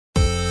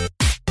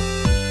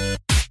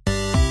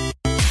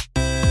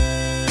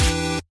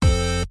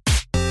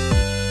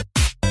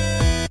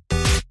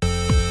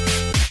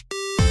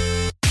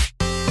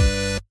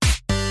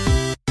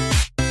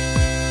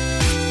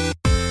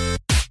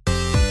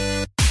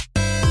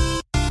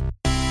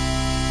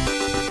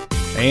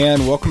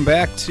And welcome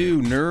back to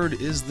Nerd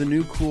is the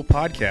New Cool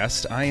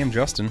podcast. I am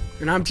Justin.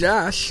 And I'm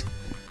Josh.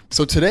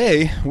 So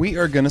today, we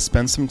are going to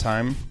spend some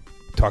time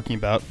talking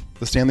about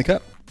the Stanley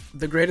Cup.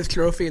 The greatest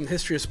trophy in the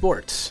history of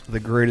sports.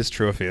 The greatest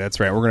trophy, that's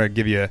right. We're going to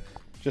give you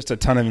just a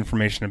ton of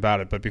information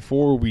about it. But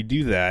before we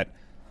do that,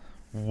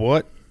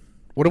 what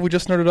have we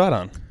just nerded out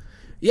on?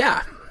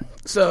 Yeah.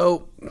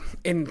 So,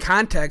 in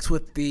context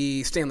with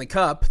the Stanley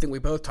Cup, I think we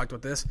both talked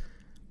about this,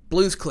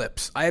 Blues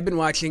clips. I have been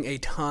watching a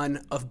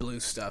ton of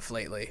Blues stuff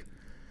lately.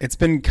 It's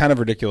been kind of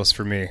ridiculous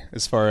for me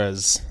as far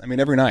as,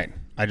 every night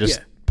I just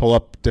pull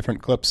up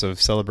different clips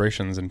of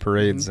celebrations and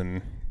parades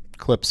and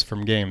clips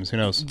from games. Who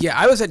knows? Yeah,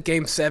 I was at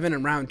Game 7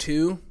 in round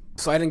 2,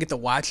 so I didn't get to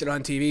watch it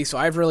on TV. So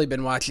I've really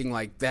been watching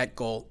like that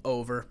goal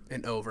over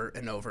and over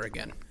and over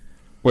again.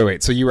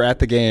 Wait. So you were at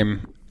the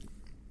game,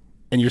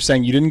 and you're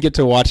saying you didn't get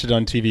to watch it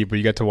on TV, but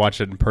you got to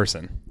watch it in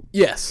person?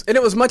 Yes, and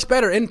it was much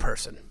better in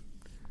person.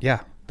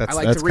 Yeah. I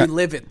like to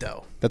relive it,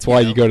 though. That's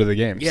why you go to the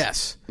games.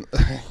 Yes.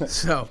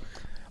 So...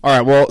 All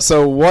right, well,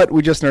 so what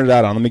we just nerded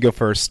out on, let me go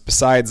first,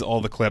 besides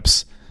all the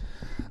clips.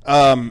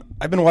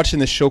 I've been watching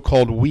this show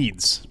called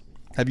Weeds.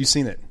 Have you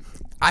seen it?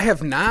 I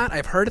have not.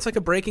 I've heard it's like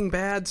a Breaking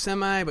Bad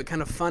semi, but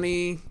kind of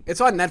funny. It's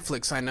on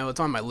Netflix, I know. It's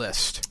on my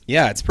list.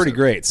 Yeah, it's pretty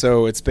great.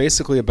 So it's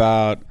basically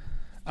about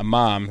a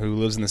mom who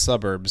lives in the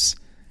suburbs,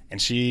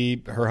 and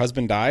her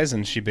husband dies,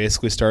 and she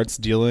basically starts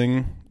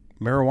dealing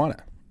marijuana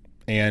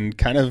and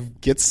kind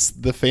of gets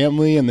the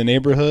family and the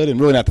neighborhood,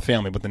 and really not the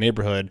family, but the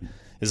neighborhood,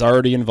 is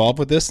already involved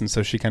with this, and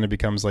so she kind of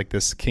becomes like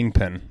this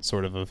kingpin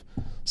sort of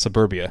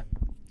suburbia.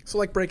 So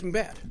like Breaking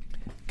Bad.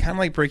 Kind of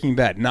like Breaking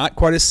Bad. Not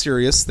quite as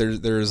serious.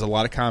 There's a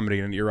lot of comedy,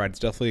 and you're right, it's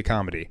definitely a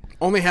comedy.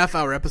 Only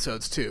half-hour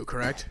episodes, too,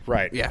 correct?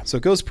 Right. Yeah. So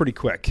it goes pretty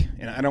quick,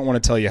 and I don't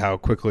want to tell you how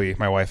quickly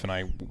my wife and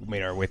I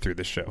made our way through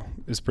this show.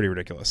 It was pretty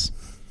ridiculous.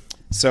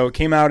 So it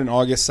came out on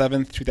August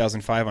 7th,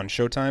 2005 on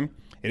Showtime.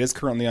 It is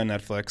currently on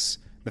Netflix.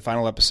 The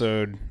final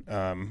episode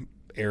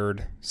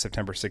aired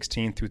September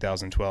 16th,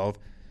 2012.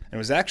 And it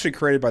was actually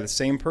created by the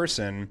same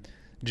person,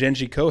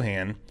 Genji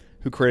Kohan,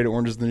 who created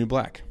Orange is the New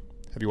Black.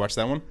 Have you watched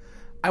that one?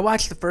 I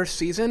watched the first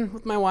season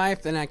with my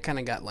wife, then that kind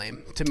of got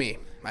lame. To me,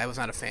 I was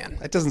not a fan.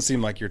 That doesn't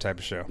seem like your type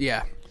of show.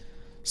 Yeah.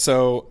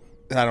 So,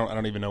 I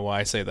don't even know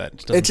why I say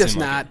that. It's just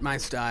not my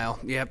style.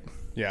 Yep.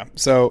 Yeah.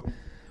 So,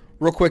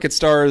 real quick, it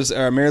stars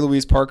Mary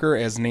Louise Parker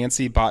as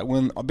Nancy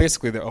Botwin.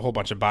 Basically, a whole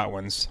bunch of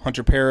Botwins.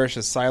 Hunter Parrish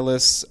as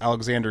Silas.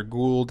 Alexander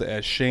Gould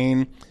as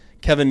Shane.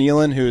 Kevin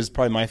Nealon, who is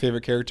probably my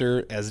favorite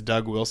character, as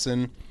Doug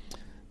Wilson.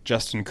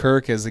 Justin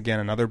Kirk as, again,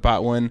 another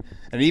Botwin.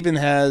 And it even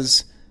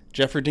has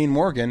Jeffrey Dean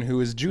Morgan, who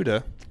is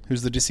Judah,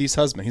 who's the deceased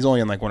husband. He's only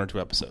in like 1 or 2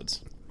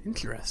 episodes.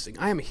 Interesting.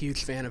 I am a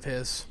huge fan of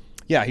his.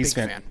 Yeah, he's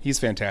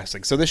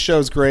fantastic. So this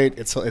show's great.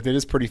 It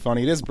is pretty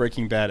funny. It is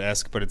Breaking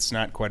Bad-esque, but it's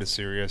not quite as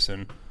serious.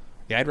 And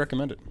yeah, I'd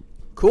recommend it.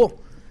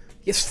 Cool.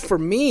 Yes, for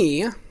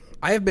me,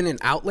 I have been in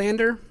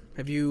Outlander.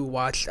 Have you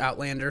watched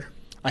Outlander?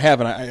 I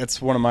haven't.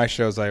 It's one of my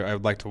shows I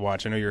would like to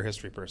watch. I know you're a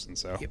history person,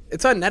 so.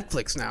 It's on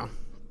Netflix now.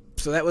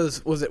 So that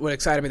was what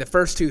excited me. The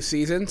first 2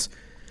 seasons.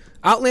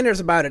 Outlander is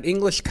about an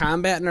English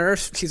combat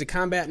nurse. She's a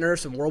combat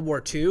nurse in World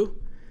War II.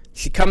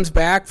 She comes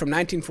back from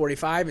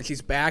 1945, and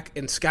she's back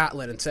in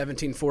Scotland in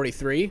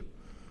 1743.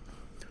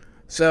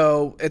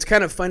 So it's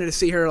kind of funny to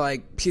see her,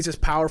 like, she's this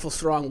powerful,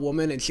 strong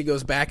woman, and she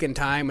goes back in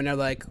time, and they're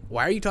like,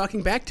 why are you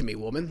talking back to me,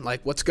 woman? Like,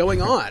 what's going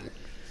on?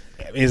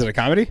 Is it a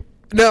comedy?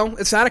 No,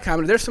 it's not a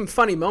comedy. There's some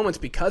funny moments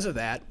because of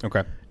that.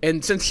 Okay.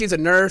 And since she's a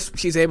nurse,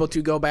 she's able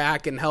to go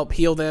back and help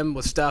heal them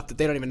with stuff that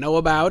they don't even know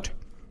about.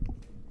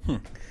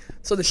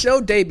 So the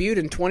show debuted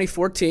in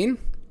 2014.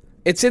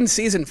 It's in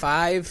season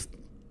 5,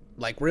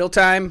 like real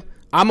time.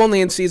 I'm only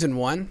in season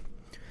 1.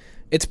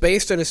 It's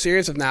based on a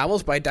series of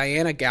novels by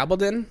Diana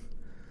Gabaldon.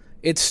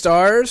 It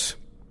stars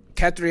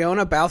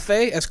Catriona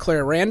Balfe as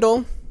Claire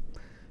Randall,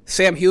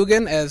 Sam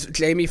Heughan as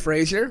Jamie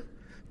Fraser,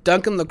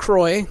 Duncan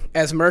LaCroix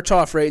as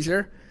Murtaugh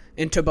Fraser,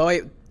 and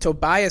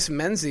Tobias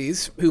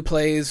Menzies, who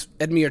plays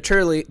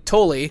Edmure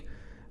Tully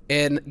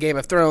in Game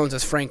of Thrones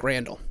as Frank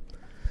Randall.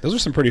 Those are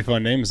some pretty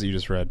fun names that you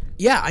just read.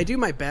 Yeah, I do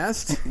my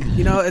best.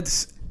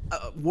 It's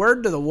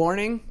word of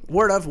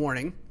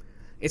warning.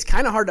 It's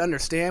kind of hard to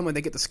understand when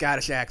they get the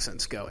Scottish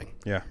accents going.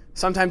 Yeah.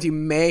 Sometimes you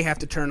may have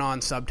to turn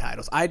on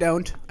subtitles. I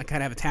don't. I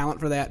kind of have a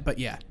talent for that, but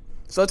yeah.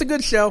 So it's a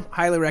good show.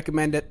 Highly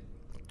recommend it.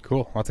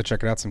 Cool. I'll have to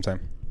check it out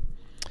sometime.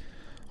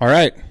 All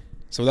right.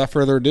 So without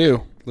further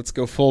ado, let's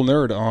go full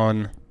nerd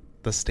on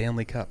the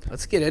Stanley Cup.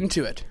 Let's get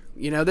into it.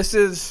 This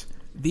is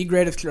the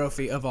greatest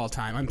trophy of all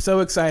time. I'm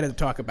so excited to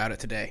talk about it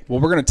today. Well,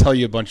 we're going to tell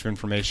you a bunch of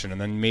information, and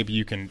then maybe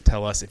you can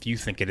tell us if you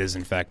think it is,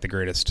 in fact, the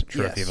greatest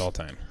trophy of all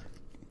time.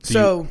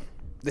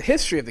 The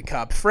history of the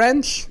Cup.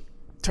 French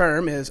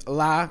term is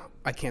I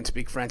can't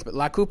speak French, but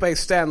La Coupe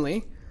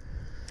Stanley.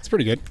 It's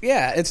pretty good.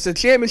 Yeah, it's the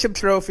championship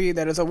trophy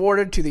that is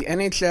awarded to the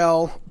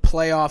NHL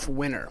playoff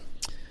winner.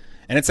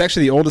 And it's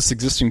actually the oldest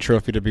existing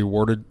trophy to be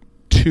awarded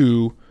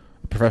to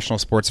a professional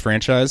sports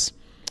franchise.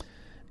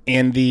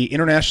 And the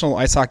International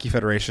Ice Hockey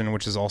Federation,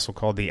 which is also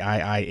called the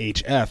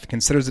IIHF,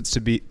 considers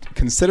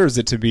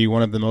it to be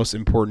one of the most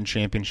important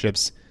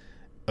championships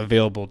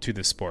available to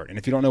the sport. And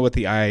if you don't know what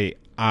the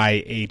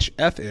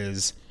IIHF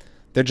is,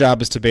 their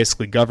job is to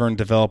basically govern,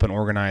 develop, and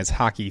organize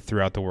hockey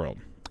throughout the world,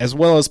 as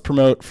well as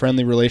promote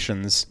friendly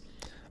relations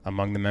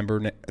among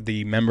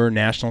the member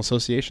national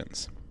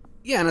associations.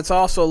 Yeah, and it's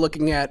also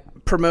looking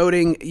at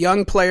promoting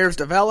young players'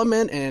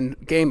 development and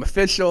game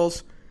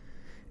officials,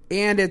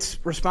 and it's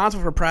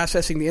responsible for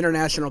processing the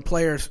international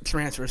players'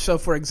 transfers. So,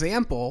 for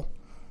example,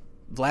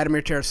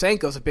 Vladimir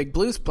Tarasenko is a big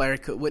Blues player;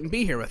 wouldn't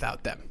be here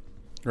without them.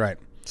 Right.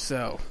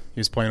 So he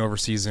was playing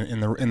overseas in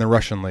the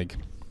Russian league.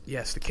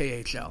 Yes, the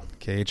KHL.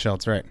 KHL,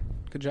 that's right.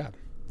 Good job.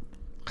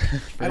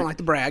 I don't like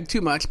to brag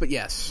too much, but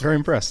yes. Very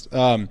impressed.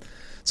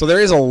 So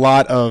there is a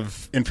lot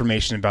of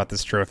information about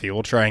this trophy.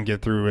 We'll try and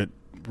get through it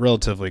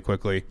relatively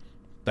quickly.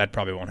 That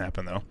probably won't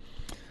happen, though.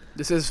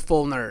 This is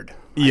full nerd.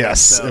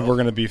 Yes, and we're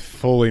going to be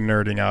fully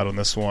nerding out on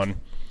this one.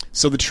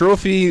 So the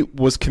trophy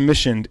was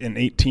commissioned in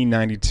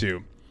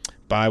 1892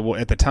 by what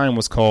at the time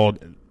was called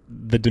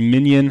the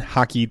Dominion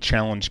Hockey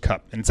Challenge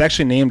Cup. And it's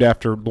actually named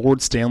after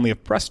Lord Stanley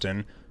of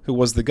Preston, who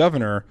was the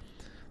Governor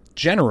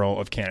General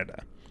of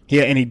Canada.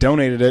 He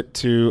donated it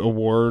to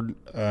award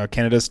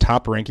Canada's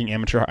top-ranking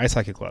amateur ice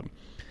hockey club.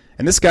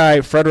 And this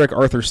guy, Frederick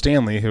Arthur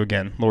Stanley, who,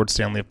 again, Lord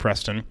Stanley of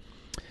Preston,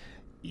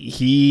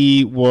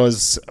 he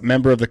was a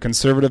member of the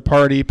Conservative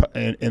Party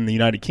in the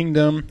United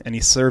Kingdom, and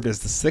he served as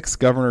the 6th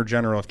Governor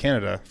General of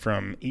Canada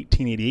from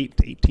 1888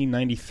 to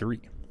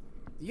 1893.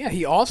 Yeah,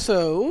 he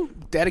also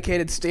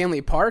dedicated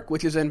Stanley Park,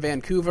 which is in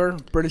Vancouver,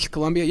 British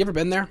Columbia. You ever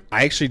been there?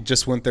 I actually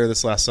just went there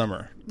this last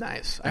summer.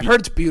 Nice. I've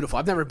heard it's beautiful.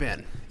 I've never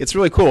been. It's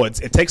really cool. It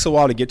takes a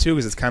while to get to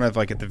because it's kind of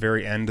like at the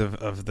very end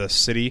of the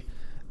city,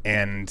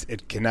 and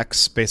it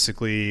connects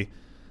basically.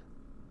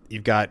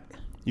 You've got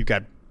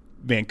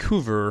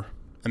Vancouver,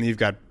 and then you've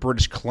got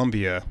British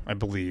Columbia, I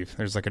believe.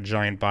 There's like a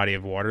giant body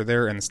of water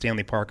there, and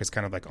Stanley Park is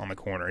kind of like on the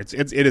corner.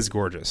 It is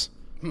gorgeous.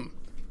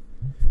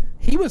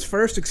 He was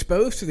first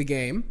exposed to the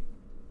game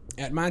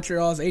at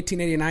Montreal's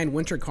 1889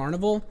 Winter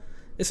Carnival.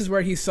 This is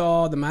where he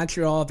saw the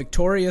Montreal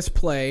Victorious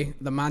play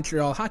the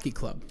Montreal Hockey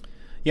Club.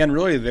 Yeah, and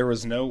really there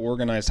was no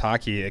organized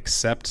hockey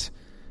except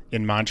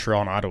in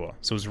Montreal and Ottawa.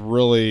 So it was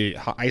really,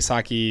 ice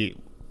hockey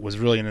was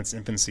really in its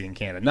infancy in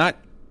Canada. Not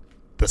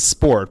the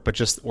sport, but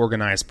just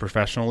organized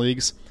professional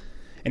leagues.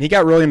 And he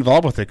got really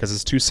involved with it because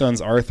his two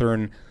sons, Arthur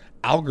and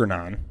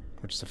Algernon,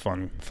 which is a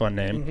fun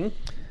name,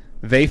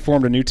 they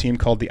formed a new team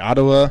called the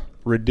Ottawa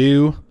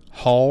Rideau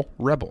Hall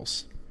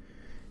Rebels.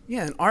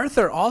 Yeah, and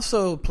Arthur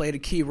also played a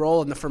key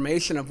role in the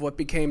formation of what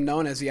became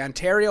known as the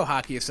Ontario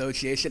Hockey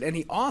Association, and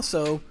he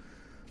also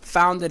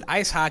founded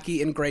ice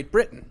hockey in Great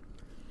Britain.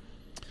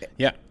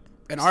 Yeah.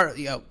 And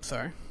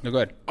sorry. No, go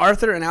ahead.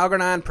 Arthur and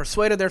Algernon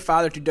persuaded their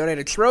father to donate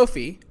a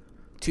trophy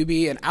to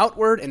be an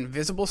outward and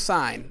visible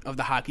sign of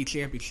the hockey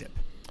championship.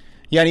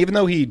 Yeah, and even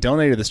though he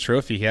donated this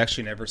trophy, he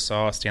actually never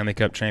saw a Stanley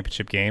Cup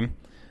championship game,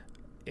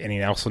 and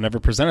he also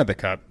never presented the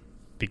cup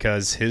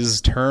because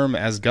his term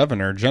as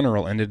Governor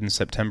General ended in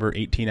September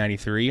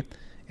 1893,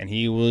 and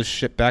he was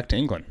shipped back to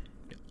England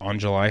on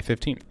July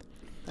 15th.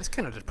 That's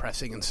kind of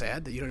depressing and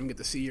sad that you don't even get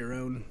to see your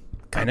own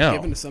cup I know.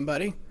 given to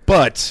somebody.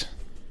 But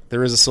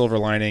there is a silver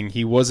lining.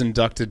 He was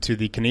inducted to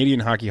the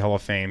Canadian Hockey Hall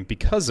of Fame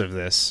because of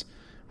this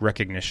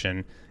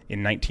recognition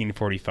in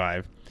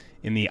 1945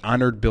 in the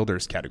Honored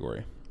Builders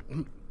category.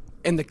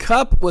 And the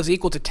cup was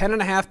equal to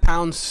 10.5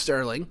 pounds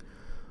sterling,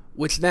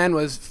 which then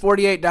was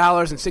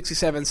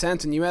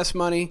 $48.67 in U.S.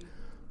 money,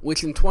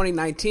 which in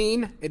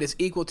 2019 it is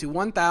equal to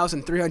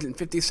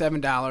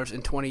 $1,357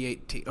 in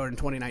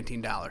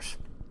 2019 dollars.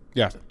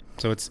 Yeah,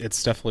 so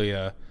it's definitely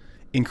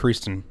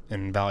increased in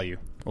value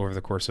over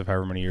the course of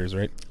however many years,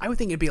 right? I would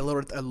think it'd be a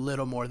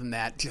little more than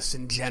that just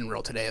in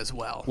general today as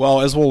well.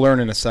 Well, as we'll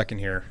learn in a second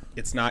here,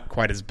 it's not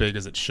quite as big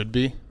as it should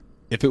be.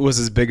 If it was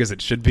as big as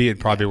it should be,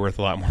 it'd probably be worth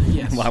a lot more,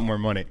 Yes. a lot more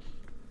money.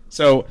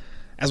 So,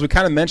 as we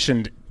kind of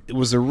mentioned, it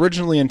was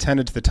originally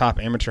intended to the top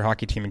amateur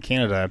hockey team in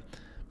Canada,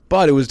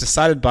 but it was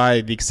decided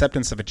by the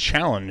acceptance of a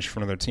challenge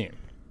from another team.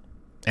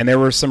 And there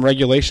were some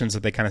regulations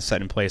that they kind of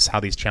set in place how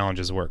these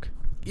challenges work.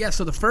 Yeah,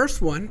 so the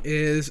first one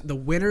is the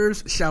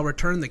winners shall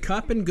return the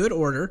cup in good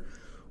order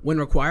when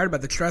required by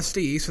the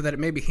trustee so that it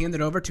may be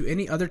handed over to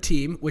any other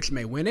team which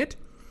may win it.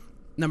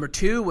 Number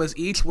 2 was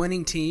each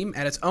winning team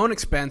at its own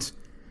expense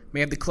may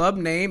have the club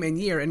name and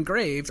year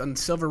engraved on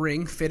the silver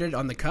ring fitted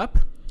on the cup.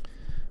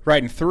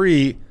 Right, and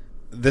 3,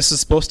 this is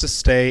supposed to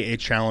stay a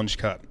challenge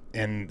cup,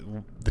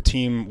 and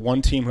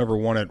one team, whoever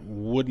won it,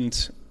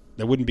 wouldn't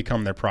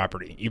become their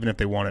property, even if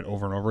they won it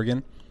over and over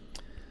again.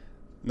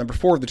 Number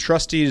 4, the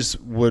trustees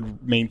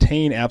would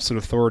maintain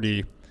absolute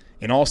authority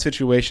in all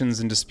situations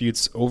and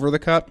disputes over the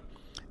cup.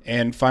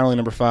 And finally,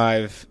 number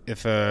 5,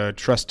 if a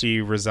trustee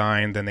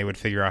resigned, then they would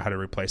figure out how to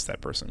replace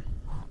that person.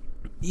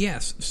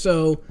 Yes,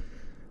 so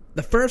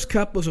the first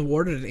cup was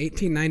awarded in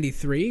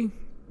 1893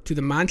 to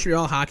the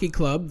Montreal Hockey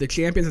Club, the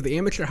champions of the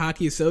Amateur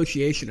Hockey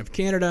Association of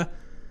Canada,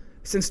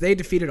 since they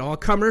defeated all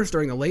comers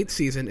during the late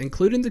season,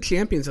 including the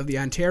champions of the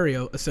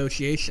Ontario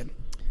Association.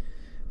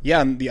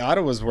 Yeah, and the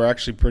Ottawas were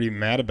actually pretty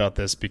mad about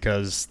this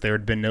because there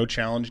had been no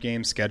challenge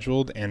games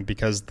scheduled and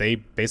because they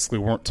basically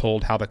weren't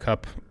told how the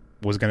cup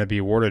was going to be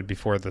awarded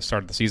before the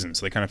start of the season.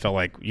 So they kind of felt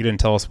like, you didn't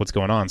tell us what's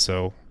going on,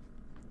 so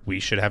we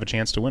should have a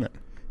chance to win it.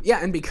 Yeah,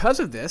 and because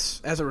of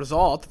this, as a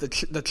result,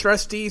 the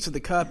trustees of the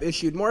Cup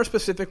issued more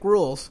specific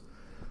rules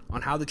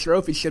on how the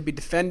trophy should be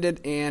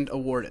defended and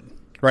awarded.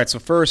 Right, so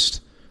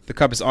first, the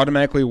Cup is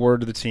automatically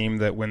awarded to the team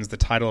that wins the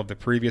title of the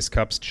previous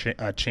Cup's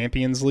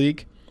Champions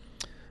League.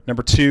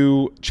 Number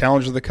 2,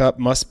 challengers of the Cup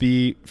must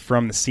be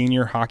from the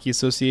senior hockey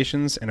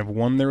associations and have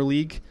won their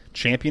league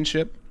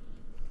championship.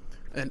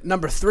 And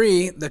number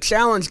 3, the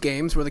challenge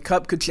games where the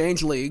Cup could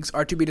change leagues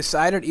are to be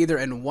decided either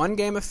in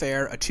one-game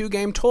affair, a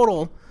two-game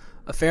total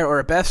affair, or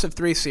a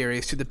best-of-3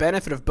 series to the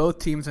benefit of both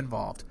teams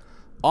involved.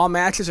 All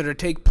matches are to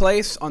take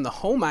place on the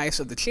home ice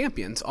of the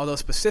champions, although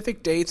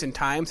specific dates and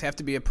times have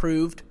to be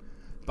approved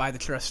by the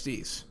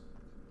trustees.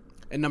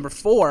 And number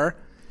 4,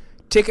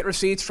 ticket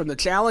receipts from the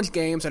challenge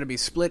games are to be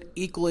split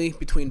equally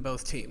between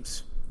both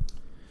teams.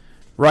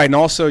 Right, and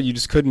also you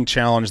just couldn't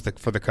challenge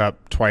for the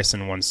Cup twice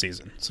in one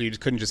season. So you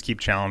just couldn't just keep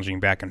challenging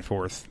back and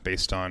forth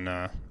based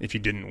on if you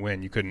didn't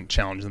win, you couldn't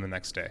challenge them the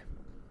next day.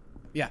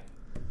 Yeah.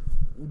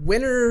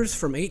 Winners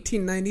from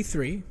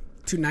 1893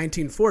 to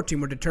 1914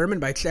 were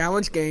determined by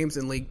challenge games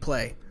and league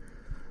play.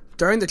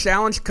 During the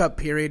Challenge Cup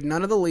period,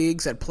 none of the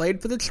leagues that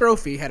played for the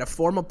trophy had a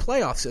formal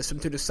playoff system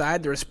to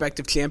decide their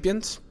respective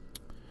champions.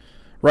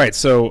 Right,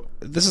 so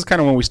this is kind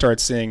of when we start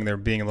seeing there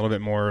being a little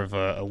bit more of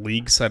a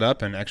league set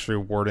up and actually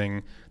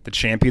awarding the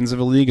champions of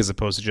a league as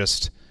opposed to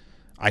just,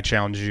 I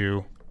challenge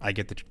you, I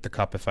get the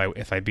cup if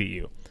I beat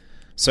you.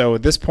 So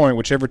at this point,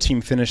 whichever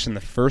team finished in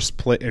first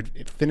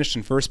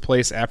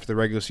place after the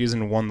regular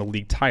season won the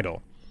league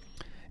title.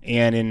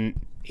 And in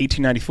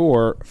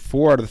 1894,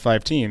 4 out of the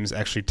 5 teams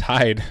actually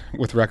tied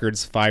with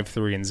records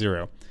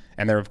 5-3-0.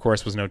 And there, of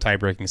course, was no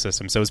tie-breaking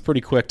system. So it was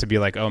pretty quick to be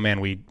like, oh, man,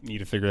 we need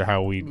to figure out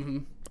how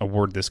we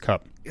award this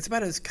cup. It's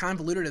about as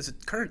convoluted as the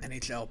current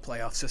NHL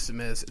playoff system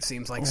is, it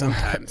seems like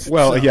sometimes.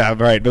 Well, yeah,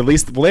 right. But at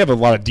least they have a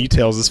lot of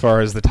details as far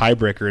as the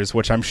tiebreakers,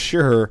 which I'm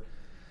sure,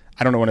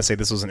 I don't want to say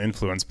this was an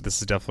influence, but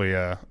this is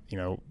definitely,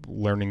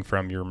 learning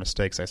from your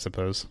mistakes, I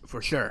suppose.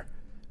 For sure.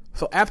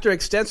 So after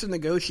extensive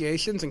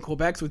negotiations and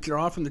Quebec's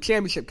withdrawal from the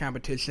championship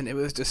competition, it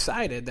was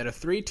decided that a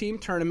 3-team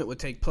tournament would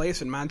take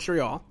place in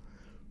Montreal,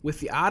 with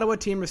the Ottawa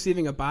team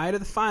receiving a bye to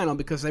the final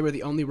because they were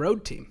the only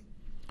road team.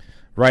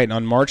 Right, and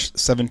on March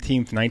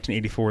 17th,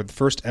 1984, the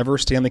first ever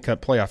Stanley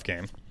Cup playoff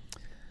game,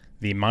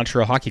 the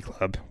Montreal Hockey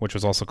Club, which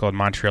was also called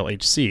Montreal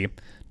HC,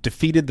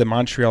 defeated the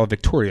Montreal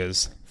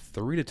Victorias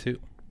 3-2.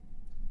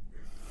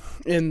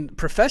 And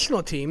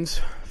professional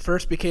teams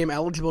first became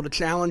eligible to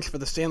challenge for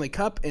the Stanley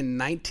Cup in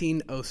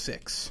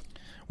 1906.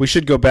 We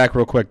should go back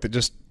real quick.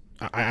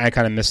 I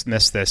kind of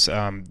missed this.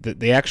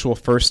 The actual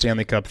first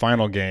Stanley Cup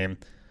final game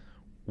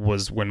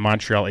was when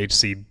Montreal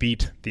HC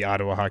beat the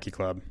Ottawa Hockey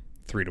Club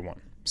 3-1.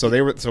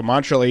 So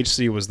Montreal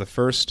HC was the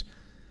first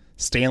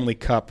Stanley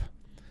Cup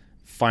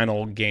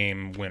final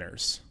game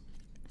winners.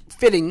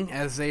 Fitting,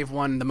 as they've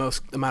won the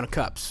most amount of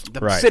cups. The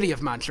right. City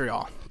of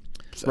Montreal.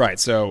 Right.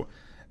 So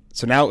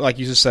now, like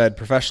you just said,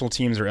 professional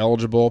teams are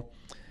eligible.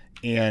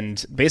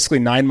 And basically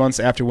 9 months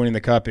after winning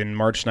the Cup in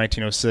March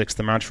 1906,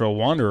 the Montreal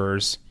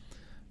Wanderers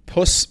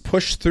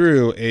pushed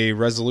through a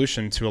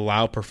resolution to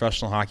allow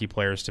professional hockey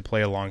players to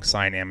play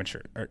alongside amateurs.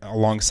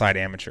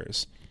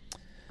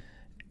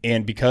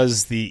 And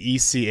because the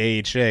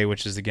ECAHA,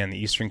 which is, again, the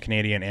Eastern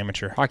Canadian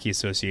Amateur Hockey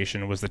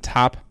Association, was the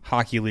top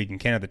hockey league in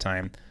Canada at the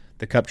time,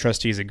 the Cup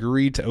trustees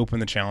agreed to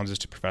open the challenges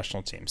to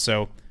professional teams.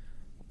 So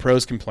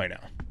pros can play now.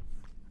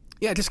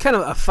 Yeah, just kind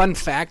of a fun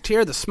fact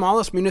here. The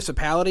smallest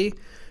municipality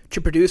to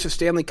produce a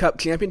Stanley Cup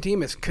champion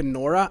team is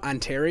Kenora,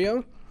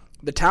 Ontario.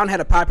 The town had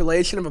a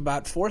population of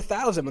about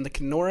 4,000 when the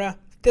Kenora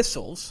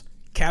Thistles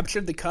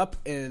captured the Cup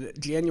in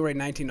January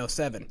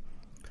 1907.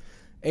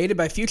 Aided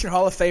by future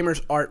Hall of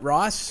Famers Art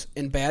Ross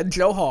and Bad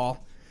Joe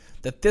Hall,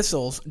 the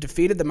Thistles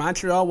defeated the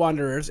Montreal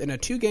Wanderers in a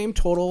 2-game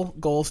total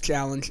goals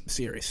challenge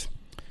series.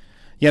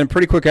 Yeah, and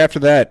pretty quick after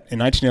that, in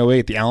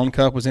 1908, the Allen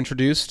Cup was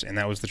introduced, and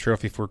that was the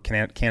trophy for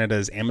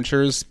Canada's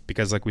amateurs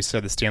because, like we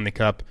said, the Stanley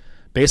Cup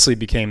basically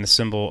became the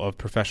symbol of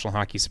professional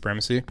hockey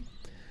supremacy.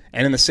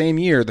 And in the same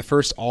year, the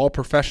first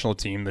all-professional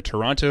team, the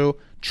Toronto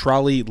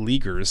Trolley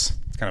Leaguers,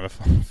 it's kind of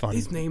a fun...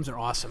 These names are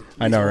awesome.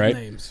 I know, right?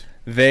 Names.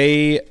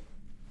 They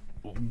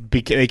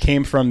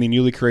came from the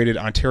newly created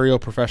Ontario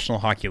Professional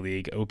Hockey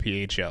League,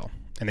 OPHL,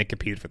 and they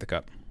competed for the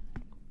Cup.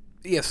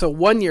 Yeah, so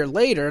 1 year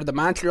later, the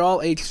Montreal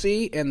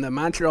HC and the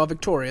Montreal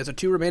Victorias, the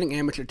two remaining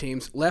amateur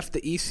teams, left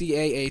the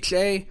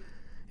ECAHA,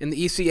 and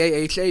the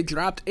ECAHA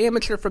dropped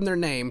amateur from their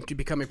name to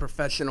become a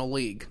professional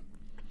league.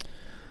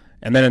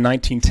 And then in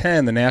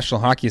 1910, the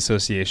National Hockey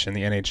Association,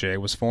 the NHA,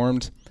 was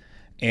formed,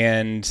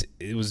 and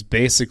it was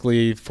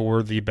basically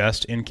for the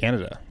best in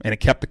Canada, and it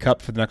kept the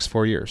Cup for the next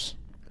 4 years.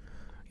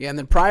 Yeah, and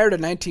then prior to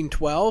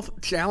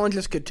 1912,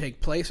 challenges could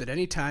take place at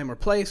any time or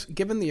place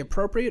given the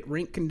appropriate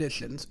rink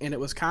conditions, and it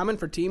was common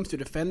for teams to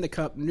defend the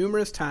Cup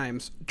numerous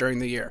times during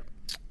the year.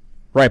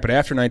 Right, but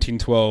after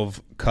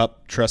 1912,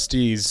 Cup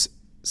trustees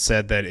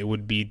said that it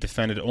would be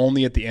defended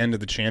only at the end of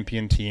the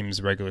champion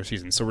team's regular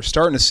season. So we're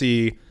starting to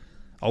see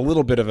a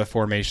little bit of a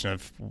formation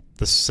of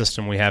the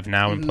system we have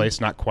now in place.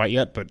 Not quite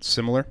yet, but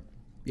similar.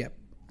 Yep.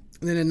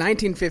 And then in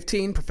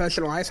 1915,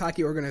 professional ice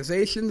hockey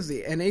organizations,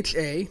 the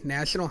NHA,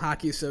 National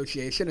Hockey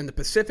Association, and the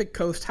Pacific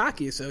Coast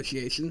Hockey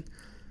Association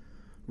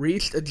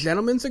reached a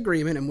gentleman's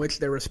agreement in which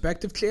their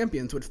respective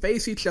champions would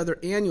face each other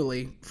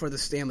annually for the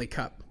Stanley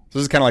Cup. So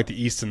this is kind of like the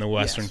East and the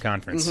Western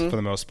Conference for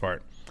the most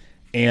part.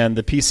 And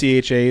the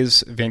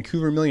PCHA's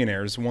Vancouver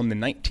Millionaires won the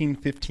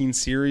 1915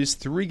 series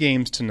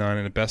 3-0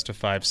 in a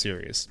best-of-5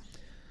 series.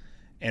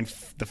 And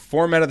the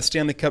format of the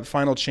Stanley Cup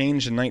final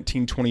changed in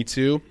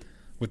 1922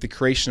 with the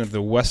creation of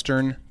the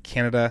Western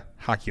Canada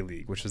Hockey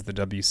League, which is the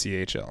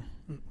WCHL.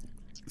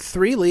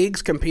 3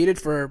 leagues competed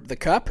for the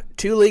Cup.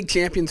 2 league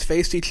champions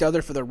faced each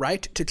other for the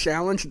right to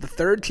challenge the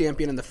third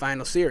champion in the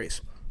final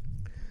series.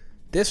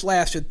 This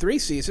lasted 3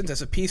 seasons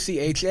as a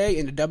PCHA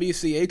and a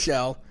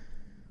WCHL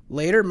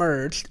later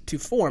merged to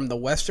form the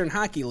Western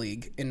Hockey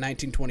League in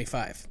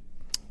 1925.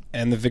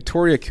 And the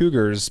Victoria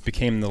Cougars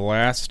became the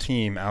last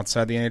team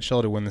outside the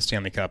NHL to win the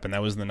Stanley Cup, and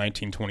that was in the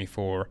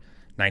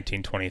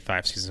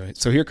 1924-1925 season.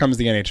 So here comes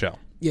the NHL.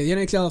 Yeah, the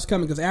NHL is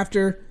coming because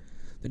after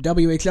the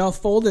WHL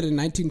folded in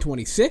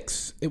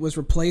 1926, it was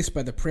replaced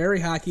by the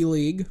Prairie Hockey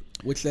League,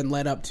 which then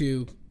led up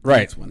to the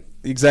next one.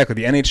 Exactly.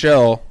 The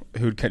NHL,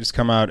 who'd just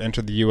come out,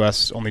 entered the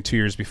U.S. only 2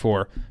 years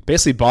before,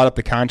 basically bought up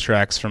the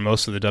contracts from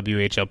most of the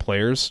WHL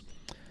players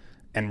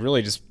and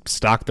really just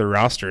stocked their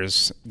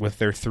rosters with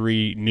their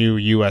 3 new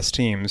U.S.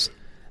 teams.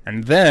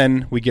 And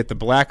then we get the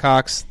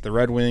Blackhawks, the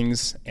Red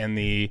Wings, and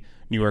the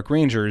New York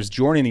Rangers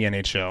joining the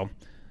NHL,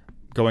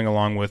 going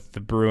along with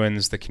the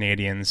Bruins, the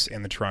Canadiens,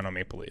 and the Toronto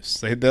Maple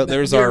Leafs.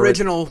 There's our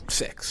original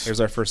 6.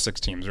 There's our first 6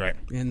 teams, right?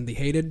 And the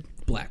hated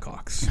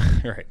Blackhawks.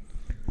 Right.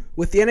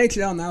 With the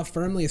NHL now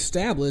firmly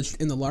established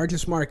in the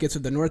largest markets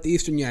of the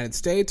northeastern United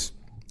States,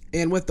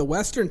 and with the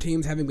Western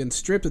teams having been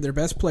stripped of their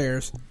best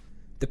players,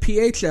 the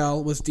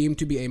PHL was deemed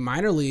to be a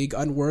minor league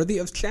unworthy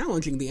of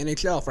challenging the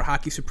NHL for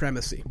hockey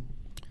supremacy.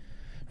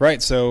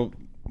 Right, so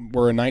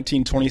we're in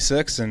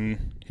 1926,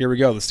 and here we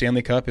go. The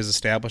Stanley Cup is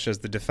established as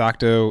the de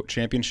facto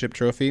championship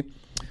trophy.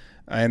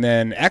 And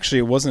then, actually,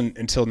 it wasn't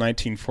until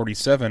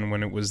 1947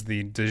 when it was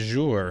the de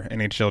jure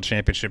NHL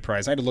championship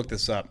prize. I had to look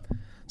this up.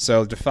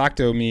 So de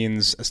facto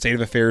means a state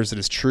of affairs that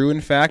is true,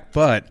 in fact,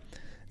 but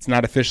it's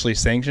not officially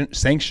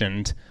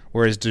sanctioned,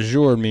 whereas de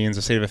jure means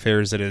a state of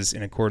affairs that is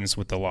in accordance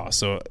with the law.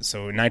 So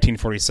in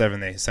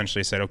 1947, they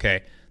essentially said,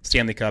 okay,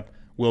 Stanley Cup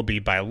will be,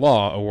 by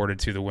law, awarded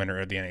to the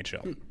winner of the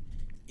NHL.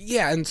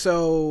 Yeah, and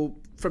so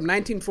from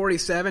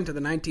 1947 to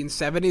the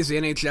 1970s, the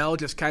NHL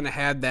just kind of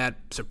had that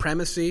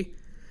supremacy.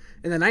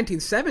 In the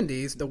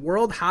 1970s, the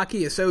World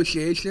Hockey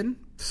Association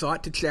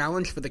sought to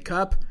challenge for the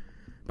Cup.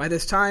 By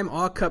this time,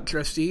 all Cup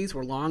trustees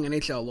were long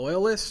NHL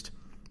loyalists,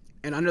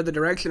 and under the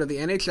direction of the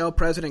NHL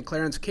president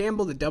Clarence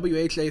Campbell, the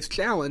WHA's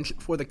challenge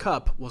for the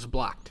Cup was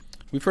blocked.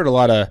 We've heard a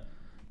lot of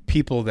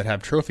people that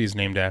have trophies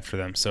named after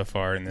them so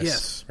far in this,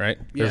 yes. Right?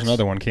 There's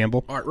another one,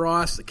 Campbell. Art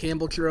Ross, the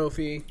Campbell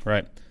Trophy.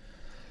 Right.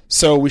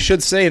 So we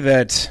should say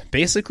that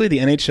basically the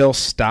NHL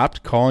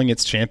stopped calling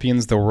its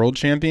champions the world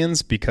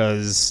champions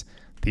because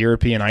the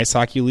European Ice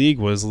Hockey League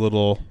was a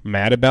little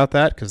mad about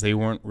that because they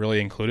weren't really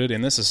included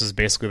in this. This is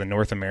basically the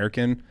North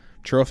American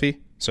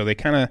trophy. So they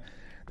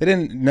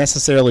didn't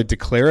necessarily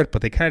declare it,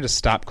 but they kind of just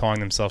stopped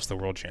calling themselves the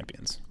world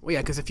champions. Well,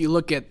 yeah, because if you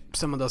look at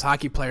some of those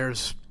hockey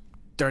players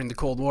during the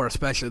Cold War,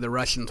 especially the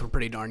Russians, were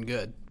pretty darn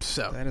good.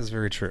 So that is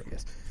very true.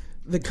 Yes.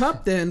 The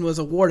Cup then was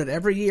awarded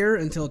every year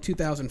until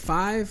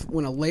 2005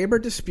 when a labor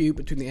dispute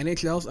between the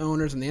NHL's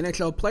owners and the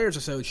NHL Players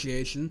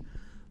Association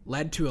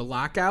led to a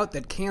lockout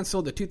that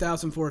canceled the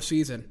 2004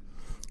 season.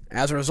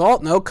 As a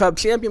result, no Cup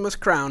champion was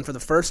crowned for the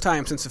first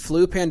time since the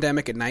flu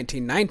pandemic in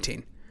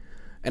 1919.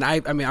 And I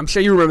mean, I'm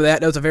sure you remember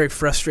that. That was a very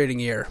frustrating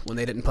year when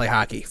they didn't play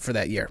hockey for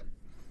that year.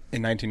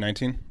 In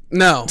 1919?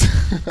 No.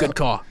 Good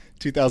call.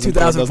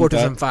 2004,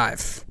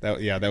 2005.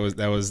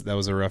 That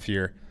was a rough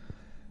year.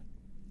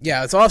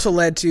 Yeah, it's also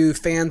led to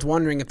fans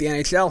wondering if the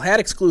NHL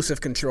had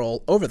exclusive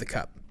control over the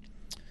Cup.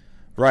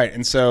 Right,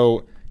 and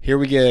so here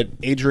we get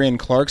Adrienne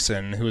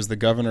Clarkson, who is the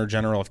Governor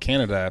General of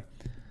Canada.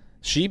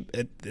 She,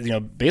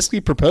 basically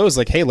proposed,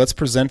 like, hey, let's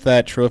present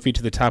that trophy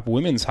to the top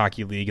women's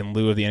hockey league in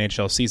lieu of the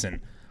NHL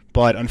season.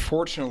 But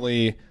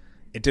unfortunately,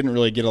 it didn't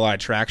really get a lot of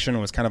traction. It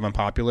was kind of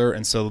unpopular,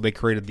 and so they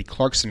created the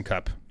Clarkson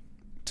Cup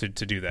to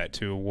do that,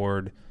 to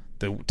award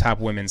the top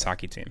women's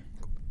hockey team.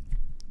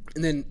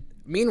 And then,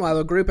 meanwhile,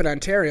 a group in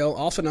Ontario,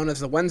 also known as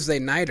the Wednesday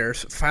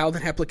Nighters, filed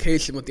an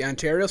application with the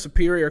Ontario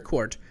Superior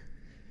Court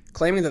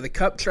claiming that the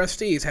Cup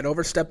trustees had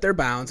overstepped their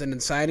bounds in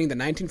signing the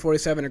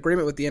 1947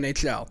 agreement with the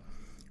NHL,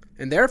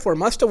 and therefore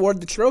must award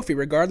the trophy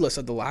regardless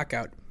of the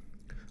lockout.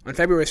 On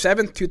February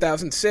 7,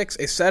 2006,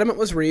 a settlement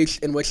was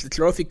reached in which the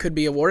trophy could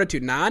be awarded to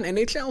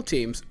non-NHL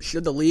teams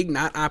should the league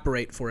not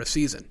operate for a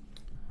season.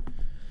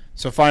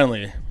 So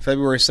finally,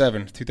 February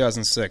 7th,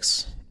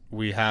 2006,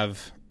 we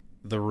have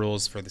the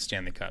rules for the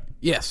Stanley Cup.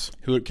 Yes.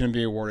 Who it can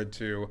be awarded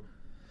to.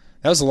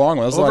 That was a long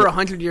one. Over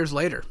 100 years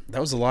later.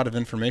 That was a lot of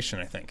information,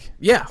 I think.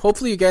 Yeah,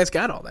 hopefully you guys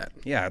got all that.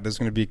 Yeah, there's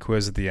going to be a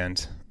quiz at the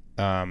end.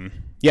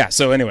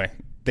 So anyway,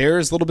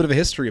 there's a little bit of a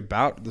history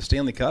about the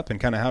Stanley Cup and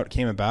kind of how it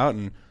came about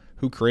and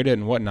who created it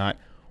and whatnot.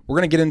 We're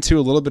going to get into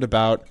a little bit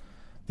about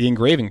the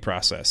engraving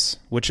process,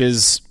 which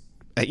is,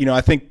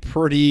 I think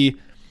pretty,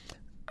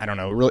 I don't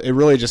know, it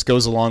really just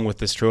goes along with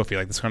this trophy.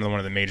 Like, that's kind of one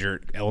of the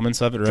major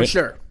elements of it, right? For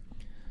sure.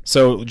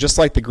 So just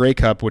like the Grey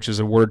Cup, which is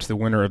awarded to the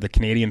winner of the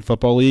Canadian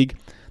Football League,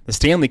 the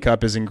Stanley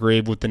Cup is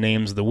engraved with the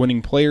names of the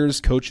winning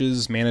players,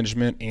 coaches,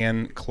 management,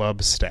 and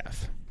club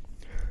staff.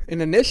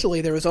 And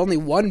initially, there was only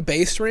one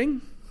base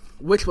ring,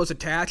 which was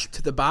attached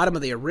to the bottom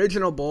of the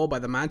original bowl by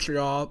the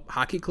Montreal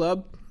Hockey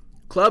Club.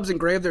 Clubs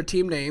engraved their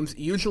team names,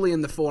 usually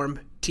in the form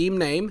team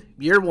name,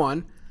 year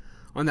one,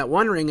 on that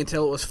one ring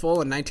until it was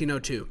full in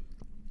 1902.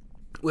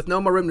 With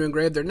no more room to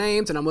engrave their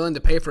names and unwilling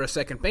to pay for a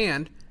second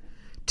band,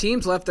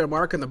 teams left their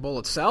mark on the bowl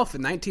itself.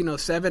 In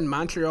 1907,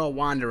 Montreal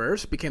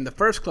Wanderers became the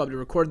first club to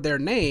record their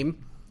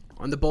name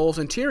on the bowl's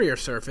interior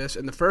surface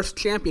and the first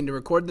champion to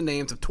record the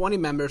names of 20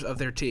 members of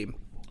their team.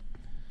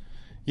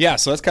 Yeah,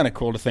 so that's kind of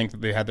cool to think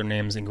that they had their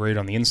names engraved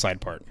on the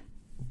inside part.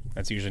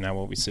 That's usually not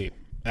what we see.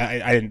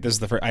 I did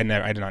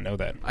not know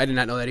that. I did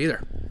not know that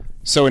either.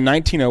 So in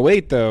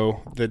 1908,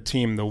 though, the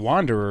team, the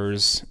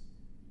Wanderers,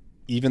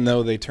 even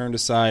though they turned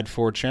aside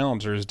 4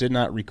 challengers, did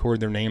not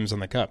record their names on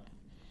the cup.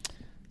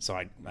 So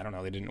I don't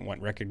know, they didn't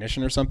want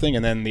recognition or something.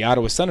 And then the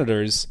Ottawa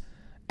Senators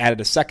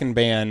added a second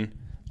band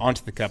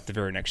onto the cup the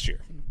very next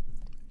year.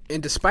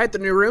 And despite the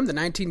new room, the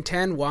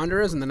 1910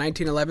 Wanderers and the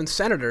 1911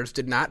 Senators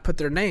did not put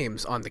their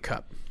names on the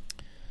cup.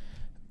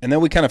 And then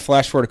we kind of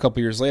flash forward a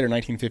couple years later,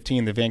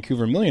 1915, the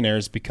Vancouver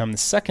Millionaires become the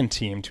second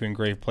team to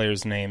engrave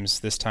players' names,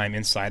 this time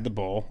inside the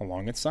bowl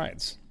along its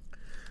sides.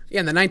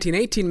 Yeah, and the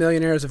 1918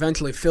 Millionaires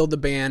eventually filled the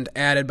band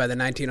added by the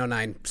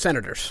 1909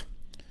 Senators.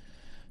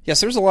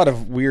 Yes, there's a lot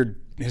of weird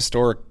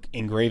historic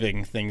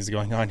engraving things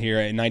going on here.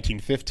 In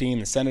 1915,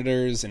 the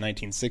Senators. In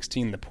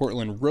 1916, the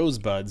Portland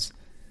Rosebuds.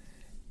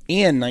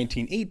 And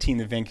 1918,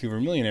 the Vancouver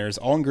Millionaires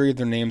all engraved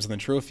their names on the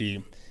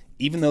trophy,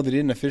 even though they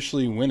didn't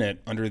officially win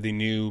it under the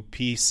new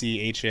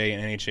PCHA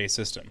and NHA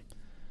system.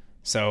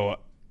 So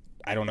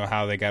I don't know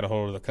how they got a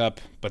hold of the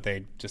cup, but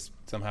they just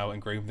somehow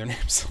engraved their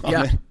names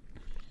on it.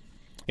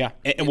 Yeah,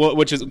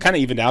 which is kind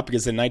of evened out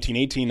because in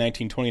 1918,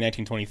 1920,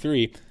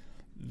 1923,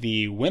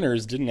 the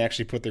winners didn't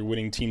actually put their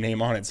winning team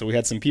name on it. So we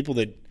had some people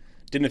that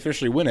didn't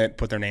officially win it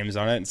put their names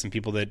on it, and some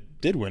people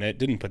that did win it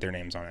didn't put their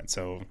names on it.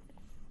 So,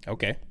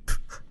 okay.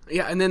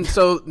 Yeah, and then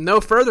so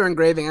no further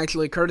engraving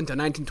actually occurred until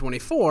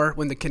 1924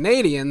 when the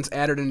Canadiens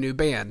added a new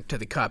band to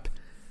the cup.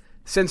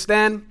 Since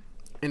then,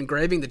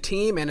 engraving the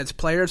team and its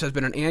players has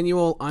been an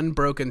annual,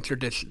 unbroken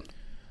tradition.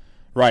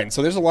 Right, and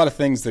so there's a lot of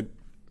things that,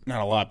 not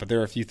a lot, but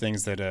there are a few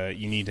things that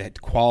you need to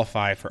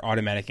qualify for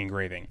automatic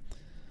engraving.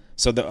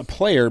 So a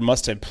player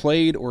must have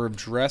played or have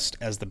dressed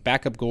as the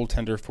backup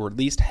goaltender for at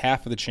least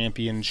half of the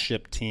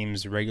championship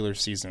team's regular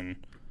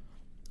season,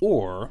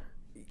 or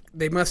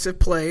they must have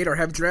played or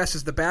have dressed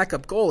as the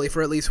backup goalie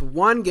for at least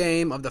one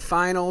game of the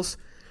finals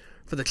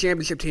for the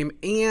championship team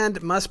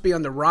and must be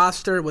on the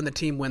roster when the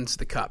team wins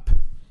the cup.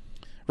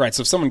 Right,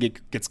 so if someone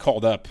gets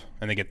called up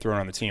and they get thrown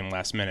on the team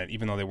last minute,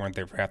 even though they weren't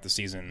there for half the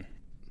season,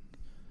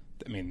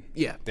 I mean,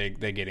 yeah, they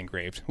get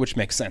engraved, which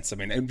makes sense. I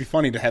mean, it'd be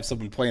funny to have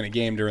someone play in a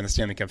game during the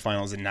Stanley Cup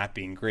Finals and not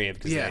be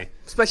engraved. Yeah,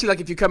 especially like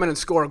if you come in and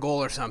score a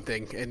goal or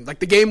something, and like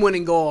the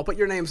game-winning goal, but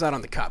your name's not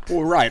on the cup.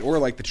 Well, right, or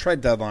like the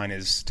trade deadline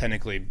is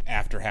technically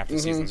after half the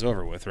season's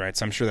over with, right?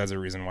 So I'm sure that's a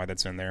reason why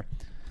that's in there.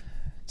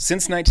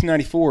 Since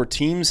 1994,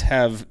 teams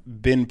have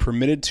been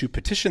permitted to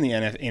petition the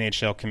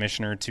NHL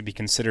commissioner to be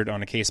considered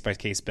on a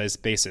case-by-case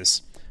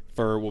basis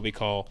for what we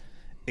call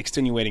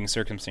extenuating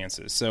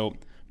circumstances. So,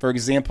 for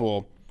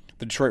example,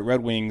 the Detroit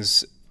Red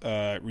Wings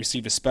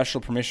received a special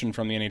permission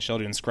from the NHL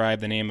to inscribe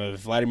the name of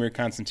Vladimir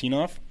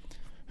Konstantinov,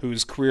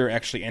 whose career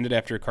actually ended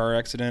after a car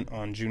accident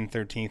on June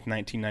 13th,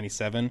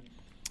 1997,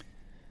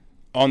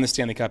 on the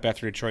Stanley Cup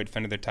after Detroit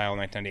defended their title in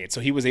 1998.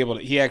 So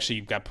he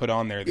actually got put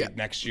on there the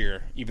next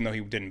year, even though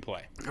he didn't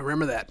play. I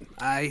remember that.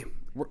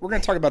 We're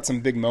going to talk about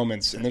some big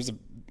moments, and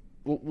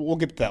we'll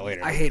get to that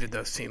later. I hated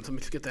those teams. Let me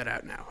just get that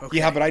out now. Okay.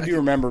 Yeah, but I do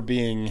remember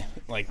being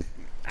like,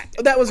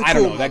 that was a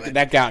cool moment.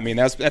 That got me.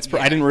 That's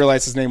I didn't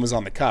realize his name was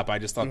on the cup. I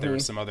just thought there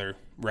was some other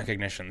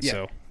recognition. Yeah.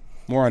 So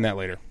more on that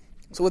later.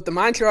 So with the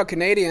Montreal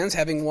Canadiens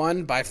having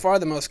won by far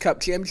the most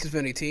cup championships of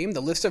any team,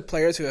 the list of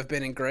players who have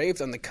been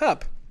engraved on the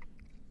cup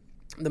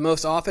the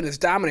most often is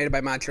dominated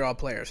by Montreal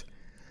players.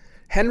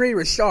 Henry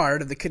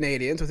Richard of the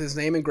Canadiens, with his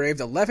name engraved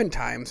 11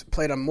 times,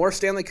 played on more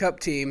Stanley Cup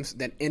teams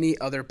than any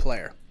other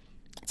player.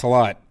 It's a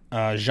lot.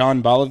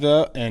 Jean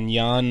Baliva and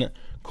Jan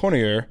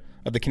Cournoyer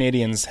of the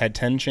Canadiens had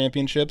 10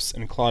 championships,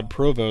 and Claude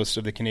Provost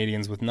of the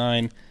Canadiens with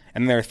 9.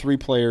 And there are 3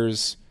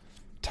 players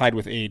tied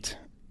with 8.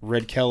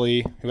 Red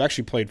Kelly, who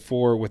actually played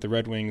 4 with the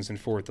Red Wings and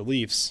 4 with the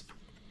Leafs.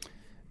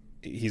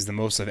 He's the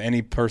most of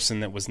any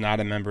person that was not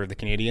a member of the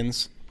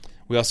Canadiens.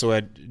 We also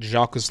had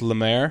Jacques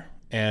Lemaire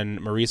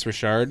and Maurice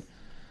Richard,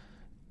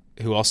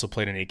 who also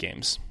played in 8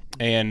 games.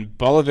 And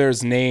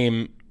Bolivar's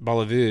name,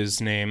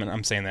 and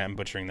I'm saying that, I'm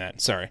butchering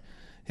that, sorry.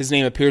 His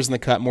name appears in the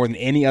cup more than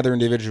any other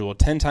individual,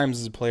 10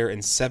 times as a player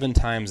and 7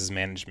 times as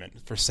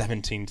management for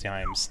 17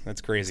 times.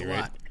 That's crazy, That's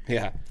a right? lot.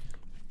 Yeah.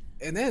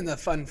 And then the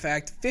fun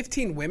fact,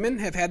 15 women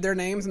have had their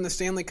names in the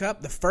Stanley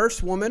Cup. The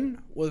first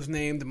woman was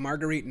named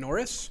Marguerite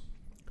Norris,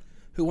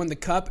 who won the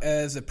cup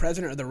as the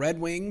president of the Red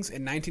Wings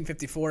in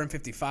 1954 and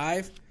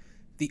 55.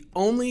 The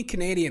only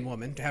Canadian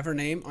woman to have her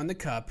name on the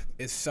cup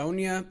is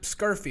Sonia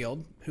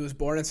Scarfield, who was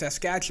born in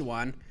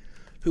Saskatchewan,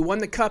 who won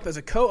the cup as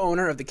a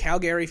co-owner of the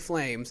Calgary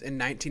Flames in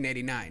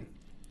 1989.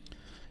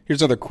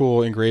 Here's another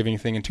cool engraving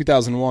thing. In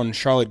 2001,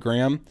 Charlotte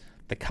Graham,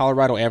 the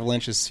Colorado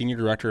Avalanche's senior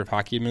director of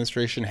hockey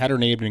administration, had her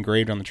name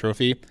engraved on the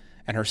trophy,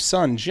 and her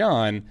son,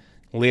 John,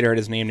 later had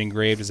his name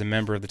engraved as a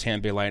member of the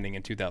Tampa Bay Lightning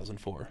in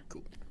 2004.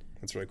 Cool.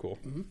 That's really cool.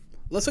 Mm-hmm.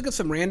 Let's look at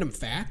some random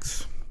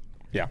facts.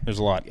 Yeah, there's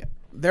a lot. Yeah.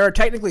 There are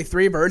technically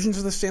 3 versions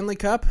of the Stanley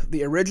Cup: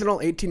 the original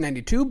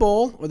 1892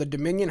 Bowl, or the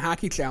Dominion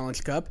Hockey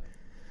Challenge Cup,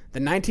 the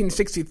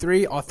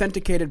 1963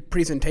 Authenticated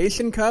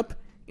Presentation Cup,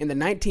 and the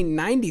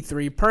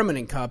 1993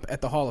 Permanent Cup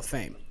at the Hall of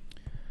Fame.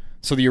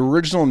 So the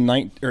original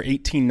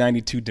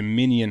 1892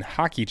 Dominion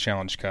Hockey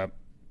Challenge Cup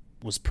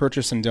was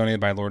purchased and donated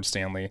by Lord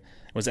Stanley.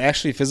 It was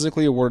actually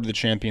physically awarded to the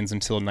champions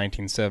until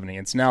 1970.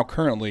 It's now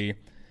currently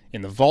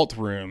in the vault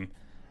room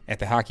at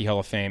the Hockey Hall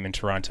of Fame in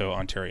Toronto,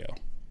 Ontario.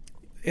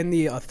 In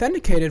the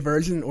authenticated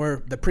version,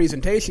 or the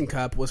Presentation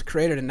Cup, was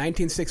created in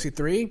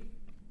 1963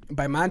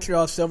 by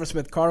Montreal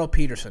silversmith Carl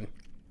Peterson.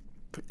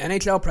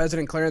 NHL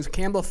President Clarence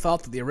Campbell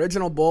felt that the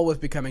original bowl was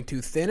becoming too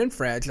thin and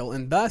fragile,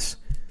 and thus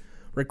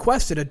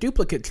requested a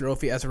duplicate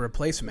trophy as a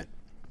replacement.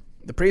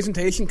 The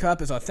Presentation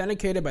Cup is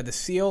authenticated by the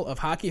seal of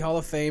Hockey Hall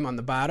of Fame on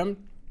the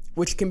bottom,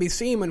 which can be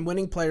seen when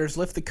winning players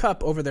lift the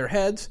cup over their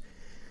heads,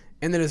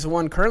 and it is the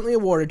one currently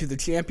awarded to the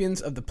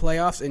champions of the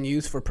playoffs and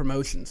used for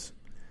promotions.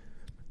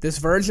 This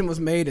version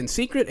was made in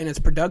secret, and its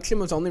production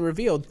was only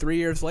revealed 3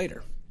 years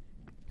later.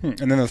 And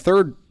then the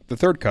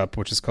third cup,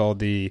 which is called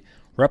the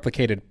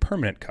Replicated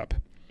Permanent Cup.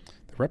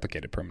 The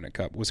Replicated Permanent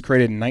Cup was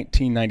created in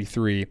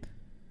 1993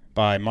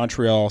 by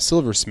Montreal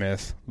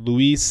silversmith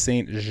Louis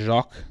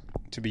Saint-Jacques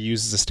to be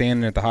used as a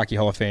stand-in at the Hockey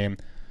Hall of Fame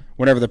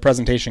whenever the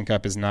Presentation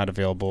Cup is not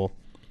available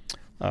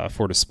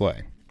for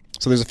display.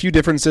 So there's a few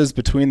differences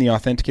between the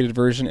authenticated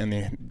version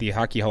and the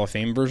Hockey Hall of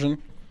Fame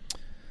version.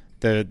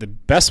 The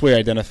best way to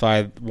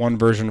identify one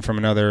version from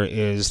another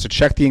is to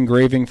check the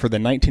engraving for the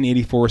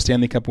 1984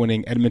 Stanley Cup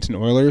winning Edmonton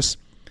Oilers.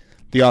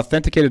 The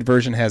authenticated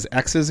version has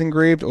X's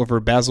engraved over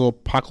Basil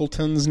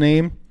Pocklington's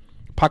name.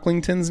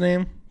 Pocklington's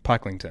name?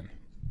 Pocklington.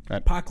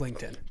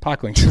 Pocklington.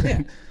 Pocklington.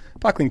 Yeah.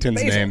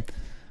 Pocklington's Basil. name.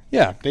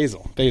 Yeah,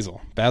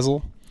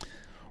 Basil.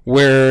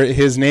 Where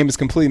his name is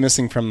completely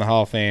missing from the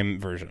Hall of Fame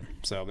version.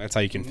 So that's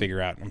how you can figure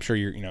out. I'm sure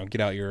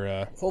get out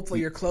your... Hopefully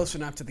you're close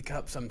enough to the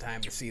cup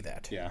sometime to see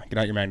that. Yeah, get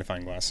out your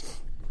magnifying glass.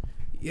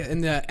 Yeah,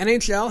 and the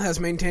NHL has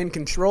maintained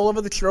control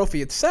over the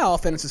trophy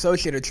itself and its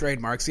associated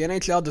trademarks. The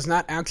NHL does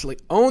not actually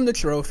own the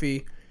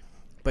trophy,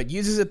 but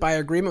uses it by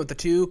agreement with the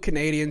 2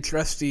 Canadian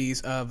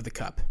trustees of the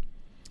cup.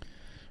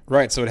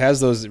 Right, so it has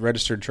those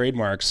registered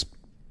trademarks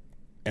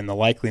and the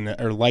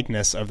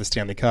likeness of the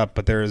Stanley Cup,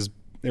 but there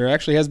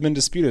actually has been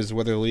dispute as to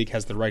whether the league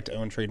has the right to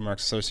own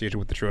trademarks associated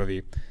with the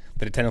trophy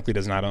that it technically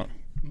does not own.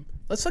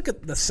 Let's look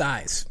at the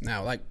size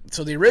now.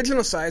 So the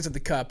original size of the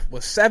cup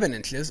was 7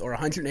 inches or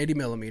 180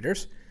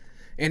 millimeters,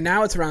 and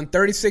now it's around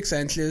 36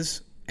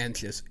 inches, and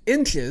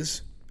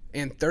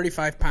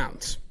 35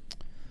 pounds.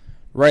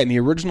 Right, and the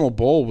original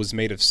bowl was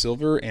made of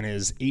silver and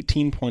is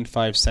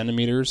 18.5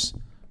 centimeters,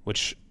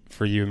 which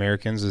for you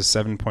Americans is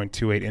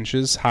 7.28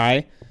 inches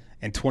high,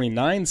 and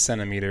 29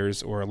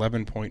 centimeters or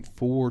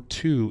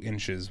 11.42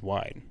 inches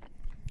wide.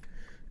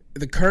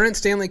 The current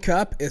Stanley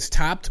Cup is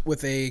topped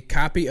with a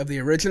copy of the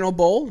original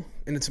bowl,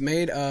 and it's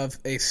made of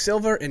a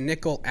silver and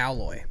nickel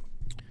alloy.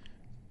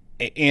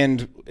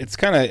 And it's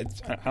kind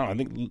of, I don't know, I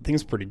think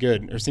things pretty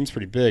good, or seems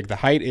pretty big. The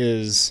height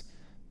is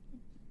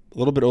a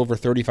little bit over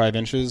 35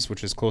 inches,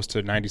 which is close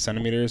to 90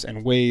 centimeters,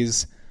 and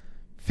weighs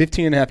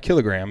 15.5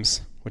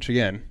 kilograms, which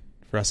again,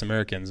 for us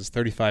Americans, is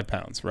 35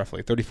 pounds,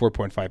 roughly,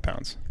 34.5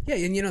 pounds. Yeah,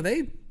 and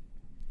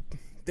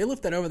they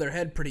lift that over their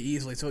head pretty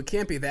easily, so it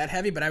can't be that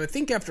heavy, but I would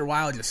think after a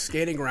while just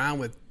skating around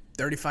with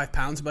 35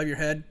 pounds above your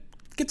head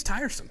gets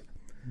tiresome.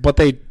 But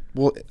I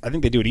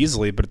think they do it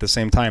easily, but at the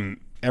same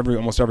time,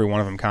 almost every one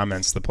of them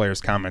the players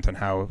comment on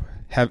how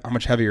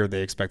much heavier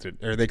they expect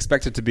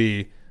it to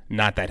be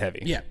not that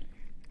heavy. Yeah.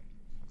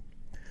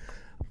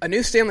 A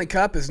new Stanley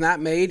Cup is not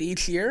made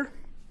each year,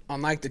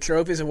 unlike the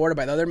trophies awarded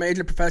by the other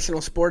major professional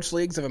sports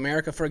leagues of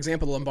America. For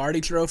example, the Lombardi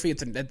Trophy,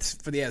 it's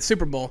for the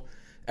Super Bowl.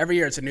 Every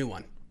year it's a new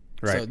one.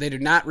 Right. So they do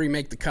not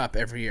remake the cup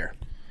every year.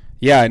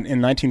 Yeah, in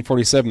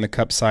 1947 the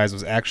cup size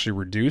was actually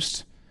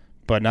reduced,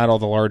 but not all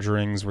the large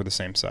rings were the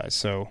same size.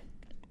 So,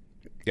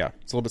 yeah,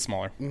 it's a little bit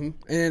smaller. Mm-hmm. And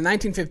in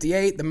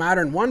 1958, the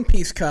modern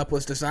one-piece cup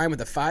was designed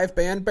with a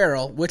 5-band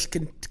barrel, which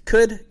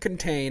could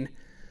contain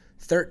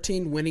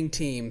 13 winning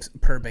teams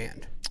per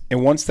band.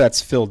 And once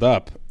that's filled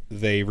up,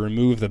 they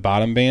remove the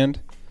bottom band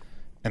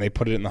and they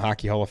put it in the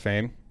Hockey Hall of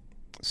Fame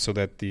so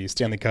that the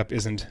Stanley Cup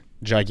isn't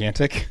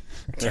gigantic,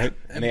 right?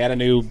 And they add a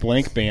new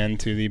blank band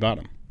to the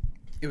bottom.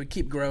 it would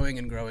keep growing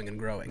and growing and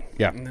growing.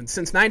 Yeah. And then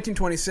since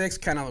 1926,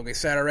 kind of like we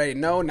said already,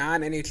 no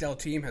non-NHL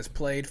team has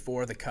played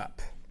for the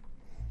Cup.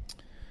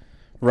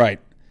 Right.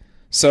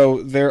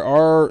 So there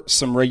are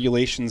some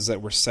regulations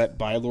that were set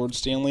by Lord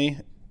Stanley,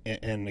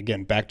 and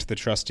again, back to the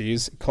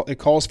trustees. It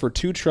calls for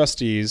 2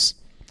 trustees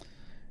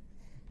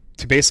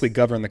to basically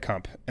govern the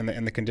Cup and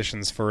the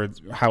conditions for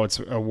how it's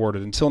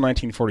awarded until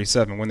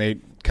 1947, when they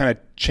kind of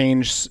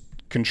changed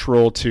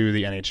control to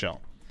the NHL.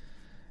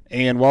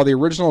 And while the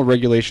original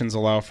regulations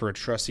allow for a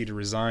trustee to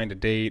resign to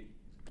date,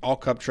 all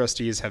Cup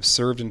trustees have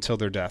served until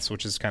their deaths,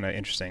 which is kind of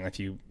interesting. If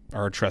you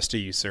are a trustee,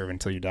 you serve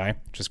until you die,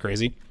 which is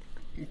crazy.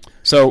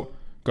 So,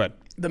 go ahead.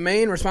 The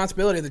main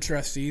responsibility of the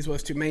trustees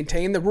was to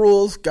maintain the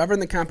rules, govern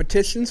the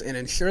competitions, and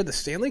ensure the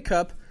Stanley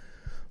Cup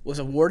was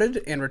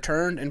awarded and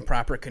returned in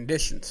proper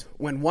conditions.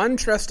 When one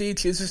trustee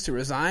chooses to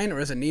resign or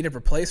is in need of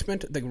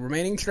replacement, the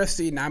remaining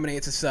trustee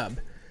nominates a sub.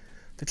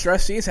 The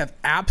trustees have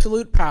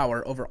absolute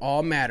power over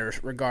all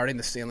matters regarding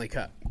the Stanley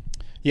Cup.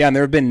 Yeah, and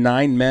there have been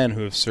 9 men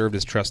who have served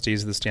as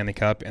trustees of the Stanley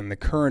Cup, and the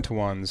current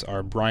ones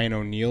are Brian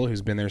O'Neill,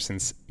 who's been there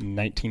since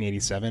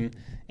 1987,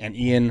 and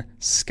Ian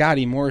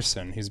Scotty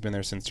Morrison, who's been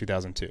there since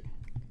 2002.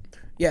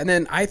 Yeah, and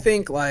then I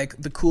think like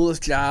the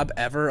coolest job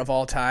ever of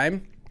all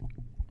time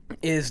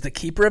is the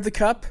keeper of the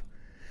cup,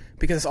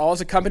 because it's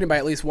always accompanied by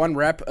at least one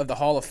rep of the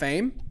Hall of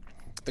Fame.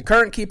 The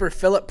current keeper,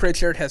 Philip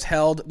Pritchard, has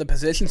held the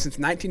position since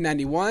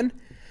 1991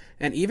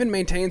 and even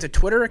maintains a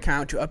Twitter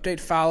account to update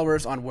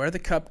followers on where the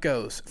cup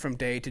goes from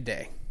day to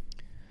day.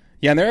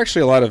 Yeah, and there are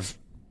actually a lot of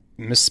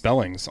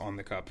misspellings on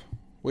the cup,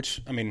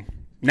 which, I mean,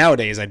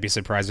 nowadays I'd be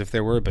surprised if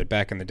there were, but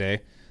back in the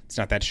day, it's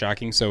not that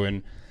shocking. So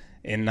in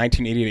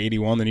 1980 to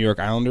 81, the New York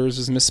Islanders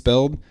is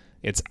misspelled.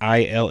 It's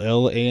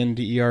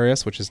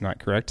Illanders, which is not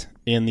correct.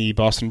 In the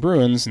Boston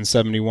Bruins in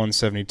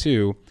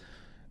 71-72,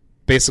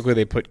 basically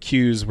they put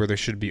Q's where there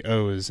should be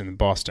O's in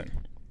Boston,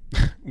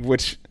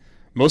 which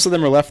most of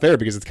them are left there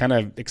because it's kind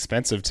of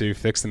expensive to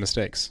fix the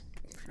mistakes.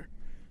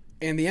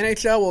 And the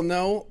NHL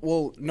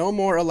will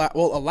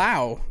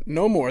allow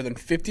no more than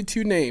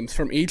 52 names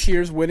from each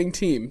year's winning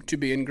team to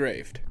be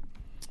engraved.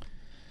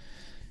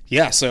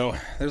 Yeah, so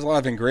there's a lot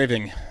of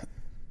engraving.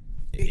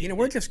 You know,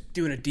 we're just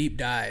doing a deep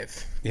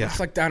dive. Yeah. It's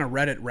like down a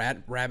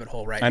Reddit rabbit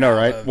hole right now. I know,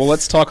 right? Well,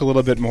 let's talk a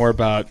little bit more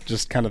about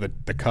just kind of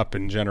the cup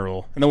in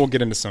general, and then we'll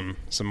get into some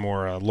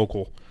more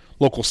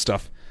local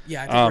stuff.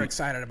 Yeah, I think we're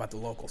excited about the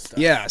local stuff.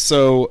 Yeah,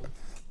 so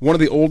one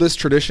of the oldest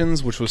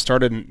traditions, which was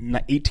started in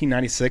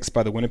 1896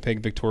 by the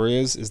Winnipeg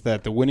Victorias, is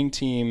that the winning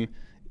team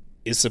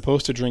is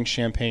supposed to drink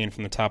champagne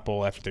from the top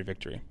bowl after their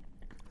victory.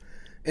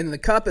 And the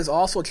cup is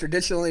also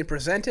traditionally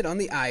presented on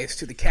the ice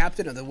to the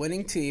captain of the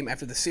winning team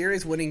after the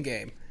series winning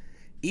game.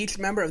 Each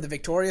member of the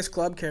Victorious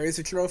Club carries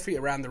the trophy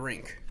around the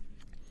rink.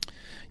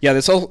 Yeah,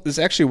 this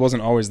actually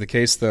wasn't always the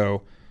case,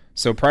 though.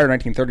 So prior to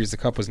 1930s, the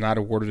cup was not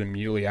awarded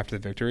immediately after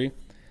the victory.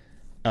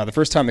 The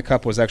first time the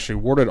cup was actually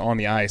awarded on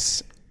the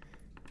ice,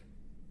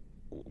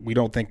 we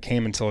don't think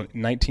came until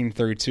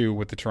 1932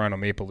 with the Toronto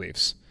Maple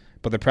Leafs.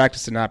 But the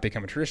practice did not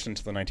become a tradition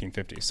until the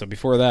 1950s. So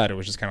before that, it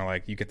was just kind of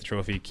like, you get the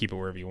trophy, keep it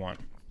wherever you want.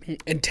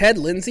 And Ted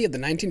Lindsay of the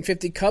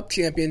 1950 Cup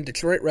champion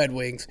Detroit Red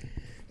Wings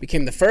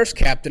became the first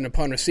captain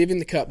upon receiving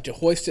the cup to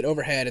hoist it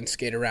overhead and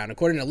skate around.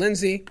 According to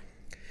Lindsay,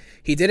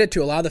 he did it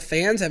to allow the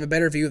fans to have a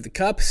better view of the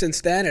cup. Since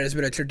then, it has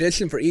been a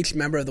tradition for each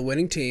member of the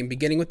winning team,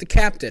 beginning with the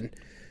captain,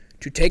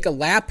 to take a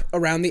lap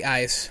around the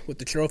ice with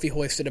the trophy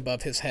hoisted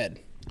above his head.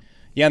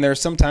 Yeah, and there are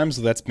some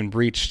times that's been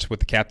breached with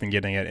the captain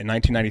getting it. In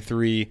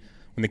 1993,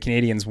 when the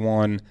Canadiens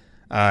won,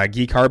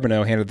 Guy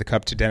Carbonneau handed the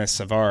cup to Dennis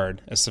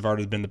Savard, as Savard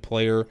had been the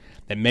player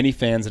that many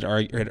fans had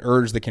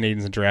urged the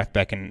Canadiens to draft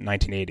back in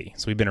 1980.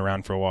 So we've been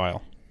around for a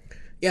while.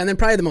 Yeah, and then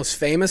probably the most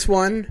famous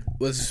one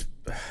was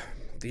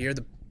the year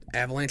the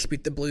Avalanche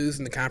beat the Blues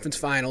in the conference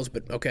finals,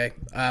 but okay.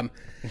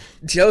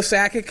 Joe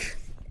Sakic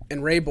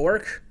and Ray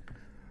Bourque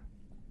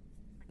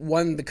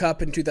won the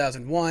cup in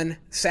 2001.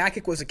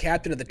 Sakic was the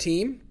captain of the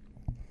team,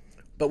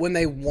 but when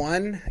they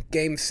won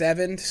Game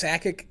 7,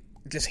 Sakic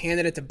just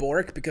handed it to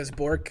Bourque because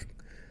Bourque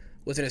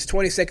was in his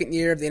 22nd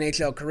year of the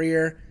NHL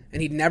career,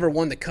 and he'd never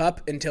won the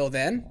cup until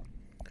then.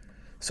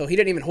 So he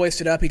didn't even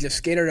hoist it up. He just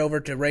skated over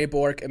to Ray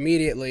Bourque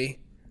immediately,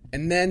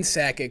 and then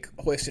Sakic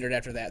hoisted it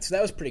after that. So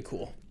that was pretty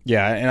cool.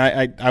 Yeah,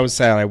 and I was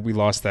sad we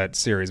lost that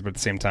series, but at the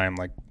same time,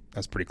 like,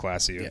 that's pretty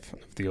classy of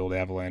the old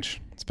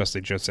Avalanche,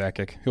 especially Joe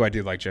Sakic, who I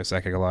do like Joe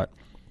Sakic a lot.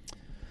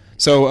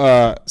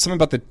 So something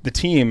about the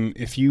team,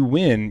 if you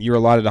win, you're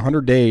allotted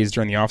 100 days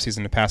during the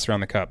offseason to pass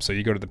around the cup. So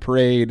you go to the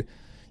parade,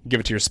 you give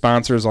it to your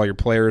sponsors, all your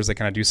players, they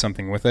kind of do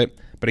something with it.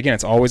 But again,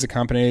 it's always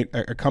accompanied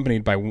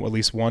by at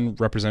least one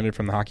representative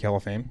from the Hockey Hall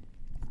of Fame.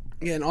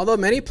 Yeah, and although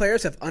many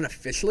players have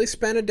unofficially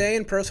spent a day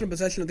in personal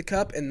possession of the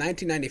cup, in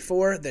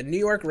 1994, the New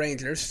York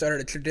Rangers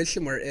started a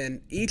tradition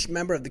wherein each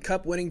member of the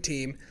cup-winning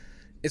team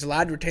is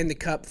allowed to retain the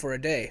cup for a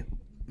day.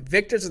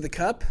 Victors of the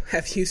cup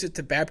have used it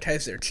to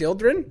baptize their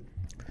children.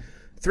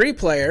 3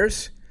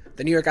 players,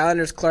 the New York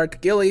Islanders'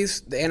 Clark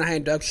Gillies, the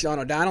Anaheim Ducks' Sean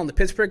O'Donnell, and the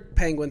Pittsburgh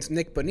Penguins'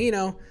 Nick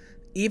Bonino,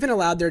 even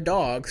allowed their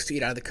dogs to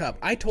eat out of the cup.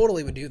 I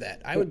totally would do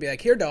that. I would be like,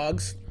 here,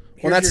 dogs,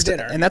 here's your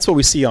dinner. And that's what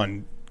we see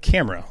on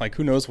camera. Like,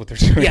 who knows what they're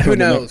doing? Yeah, who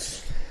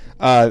knows?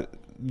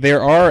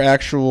 There are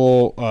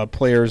actual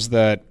players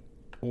that.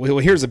 Well,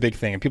 here's a big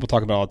thing, and people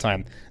talk about it all the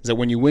time, is that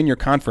when you win your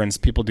conference,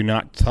 people do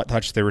not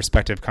touch their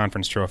respective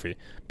conference trophy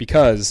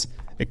because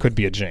it could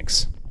be a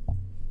jinx.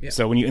 Yeah.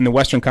 So when you in the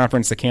Western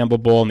Conference, the Campbell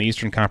Bowl, and the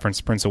Eastern Conference,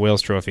 Prince of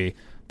Wales Trophy,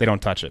 they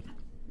don't touch it.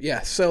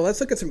 Yeah, so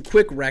let's look at some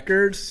quick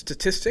records,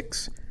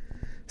 statistics.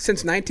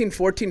 Since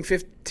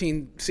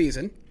 1914-15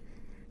 season,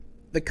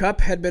 the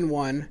Cup had been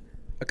won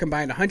a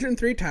combined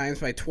 103 times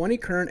by 20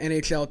 current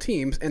NHL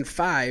teams and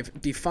 5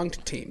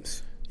 defunct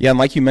teams. Yeah, and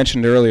like you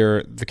mentioned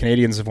earlier, the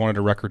Canadiens have won it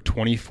a record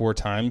 24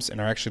 times and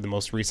are actually the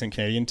most recent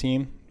Canadian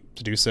team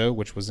to do so,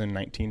 which was in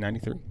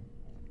 1993.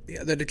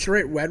 Yeah, the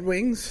Detroit Red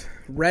Wings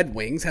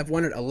have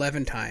won it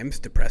 11 times,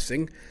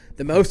 depressing.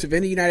 The most of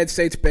any United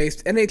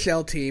States-based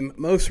NHL team.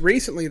 Most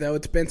recently, though,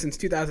 it's been since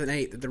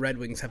 2008 that the Red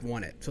Wings have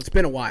won it. So it's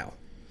been a while.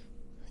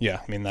 Yeah,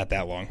 I mean, not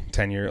that long.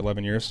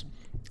 11 years.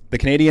 The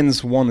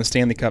Canadiens won the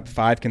Stanley Cup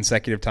 5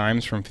 consecutive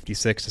times from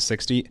 56 to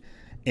 60.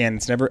 And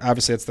it's never,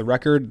 obviously, it's the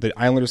record. The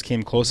Islanders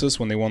came closest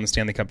when they won the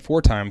Stanley Cup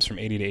 4 times from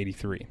 80 to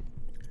 83.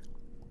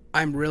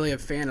 I'm really a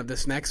fan of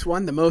this next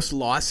one. The most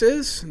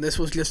losses, and this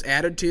was just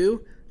added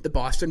to, the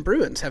Boston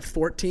Bruins have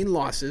 14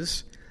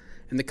 losses.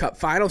 In the Cup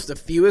Finals, the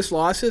fewest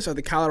losses are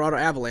the Colorado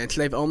Avalanche.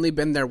 They've only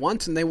been there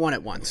once, and they won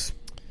it once.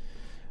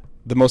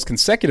 The most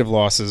consecutive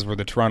losses were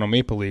the Toronto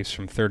Maple Leafs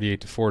from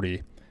 38 to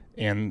 40,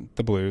 and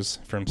the Blues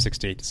from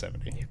 68 to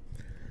 70.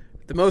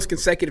 The most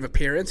consecutive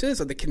appearances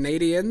are the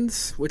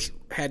Canadiens, which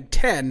had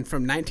 10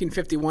 from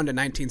 1951 to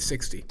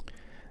 1960.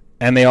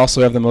 And they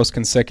also have the most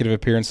consecutive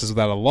appearances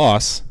without a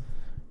loss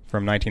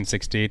from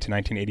 1968 to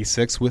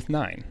 1986 with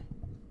 9.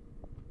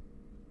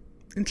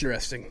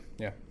 Interesting.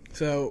 Yeah.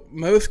 So,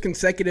 most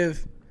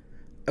consecutive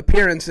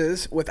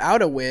appearances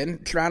without a win,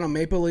 Toronto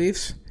Maple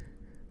Leafs,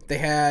 they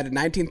had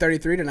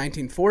 1933 to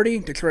 1940.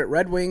 Detroit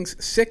Red Wings,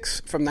 6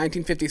 from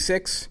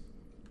 1956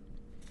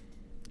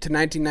 to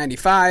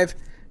 1995.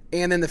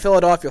 And then the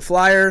Philadelphia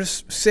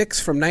Flyers, 6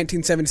 from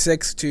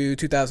 1976 to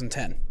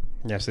 2010.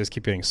 Yeah, so they just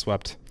keep getting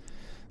swept.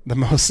 The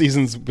most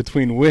seasons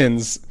between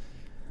wins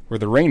were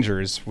the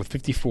Rangers with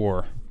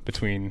 54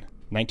 between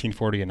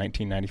 1940 and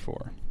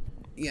 1994.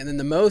 Yeah, and then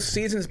the most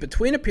seasons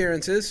between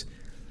appearances,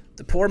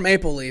 the poor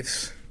Maple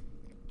Leafs,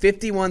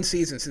 51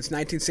 seasons since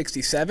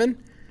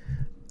 1967.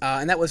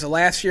 And that was the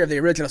last year of the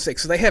original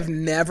 6. So they have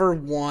never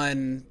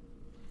won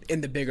in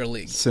the bigger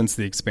league since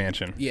the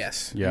expansion.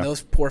 Yes. Yeah. And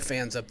those poor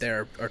fans up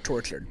there are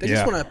tortured. They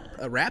just won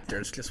a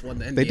Raptors just won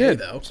the NBA. They did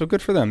though. So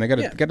good for them. They got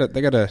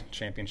a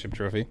championship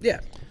trophy. Yeah.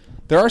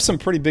 There are some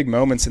pretty big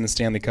moments in the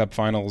Stanley Cup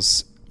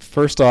Finals.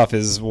 First off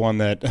is one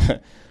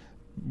that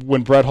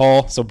when Brett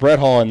Hall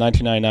in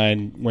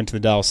 1999 went to the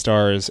Dallas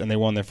Stars and they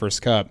won their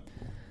first cup.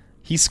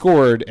 He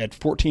scored at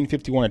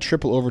 14:51 a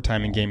triple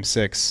overtime in Game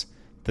 6.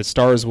 The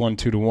Stars won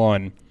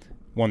 2-1,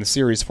 won the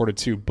series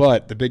 4-2.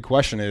 But the big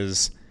question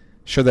is,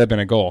 should that have been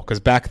a goal? Because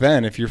back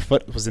then, if your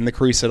foot was in the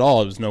crease at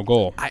all, it was no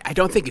goal. I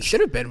don't think it should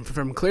have been.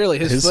 From clearly,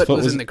 his foot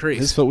was in the crease.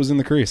 His foot was in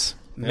the crease.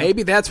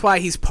 Maybe that's why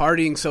he's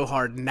partying so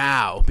hard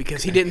now,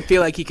 because he didn't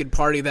feel like he could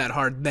party that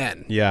hard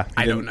then. Yeah,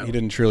 I don't know. He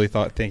didn't truly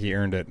think he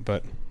earned it,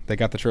 but they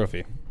got the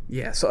trophy.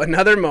 Yeah, so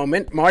another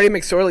moment. Marty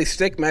McSorley's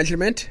stick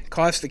measurement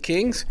cost the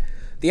Kings.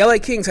 The LA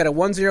Kings had a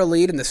 1-0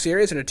 lead in the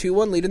series and a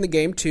 2-1 lead in the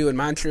Game 2 in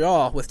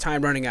Montreal with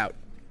time running out.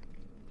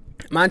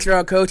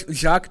 Montreal coach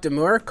Jacques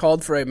Demers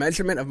called for a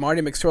measurement of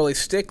Marty McSorley's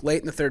stick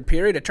late in the third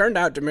period. It turned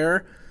out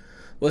Demers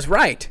was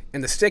right,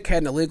 and the stick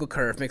had an illegal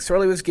curve.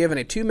 McSorley was given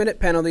a 2-minute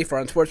penalty for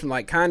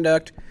unsportsmanlike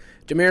conduct.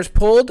 Demers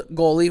pulled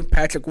goalie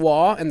Patrick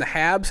Waugh, and the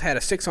Habs had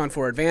a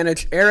 6-on-4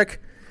 advantage. Eric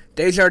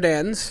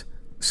Desjardins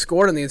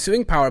scored on the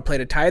ensuing power play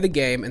to tie the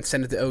game and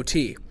send it to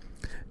OT.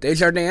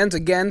 Desjardins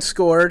again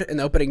scored in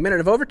the opening minute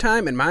of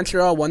overtime, and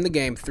Montreal won the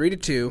game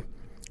 3-2,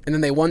 and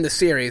then they won the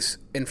series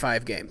in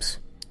 5 games.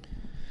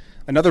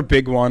 Another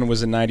big one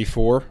was in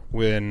 94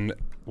 when,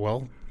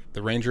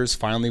 the Rangers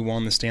finally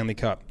won the Stanley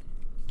Cup.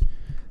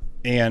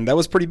 And that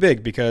was pretty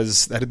big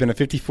because that had been a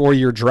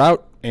 54-year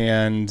drought,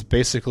 and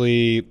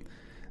basically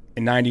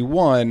in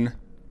 91,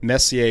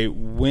 Messier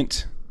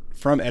went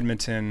from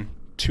Edmonton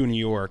to New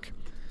York.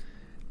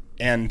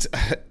 And,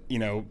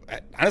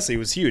 honestly, it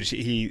was huge.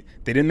 They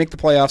didn't make the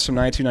playoffs from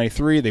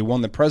 92-93. They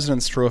won the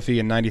President's Trophy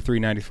in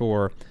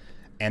 93-94.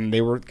 And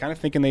they were kind of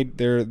thinking they'd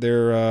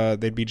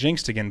be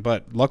jinxed again.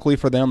 But luckily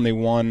for them, they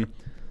won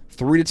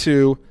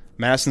 3-2,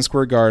 Madison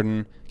Square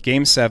Garden,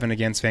 Game 7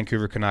 against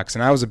Vancouver Canucks.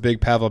 And I was a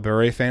big Pavel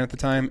Bure fan at the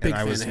time, and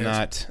I was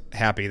not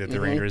happy that the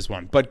Rangers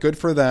won. But good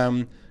for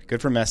them.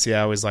 Good for Messier.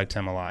 I always liked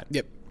him a lot.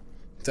 Yep.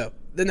 So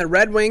then the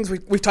Red Wings,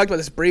 we've talked about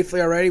this briefly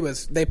already,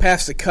 was they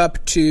passed the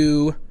cup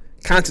to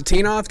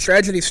Konstantinov.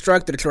 Tragedy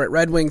struck the Detroit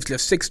Red Wings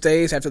just 6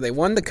 days after they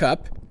won the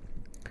cup.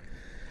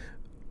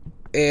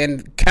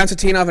 And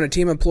Konstantinov and a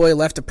team employee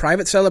left a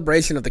private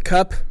celebration of the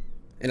cup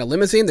in a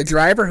limousine. The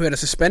driver, who had a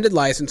suspended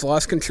license,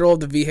 lost control of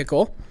the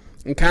vehicle,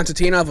 and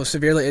Konstantinov was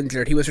severely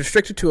injured. He was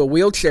restricted to a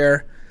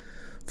wheelchair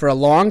for a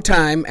long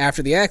time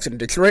after the accident.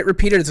 Detroit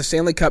repeated as the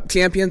Stanley Cup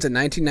champions in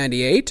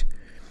 1998.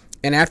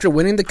 and after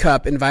winning the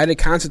cup, invited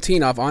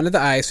Konstantinov onto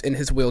the ice in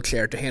his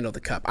wheelchair to handle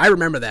the cup. I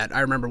remember that.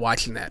 I remember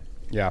watching that.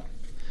 Yeah,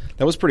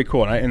 that was pretty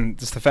cool, and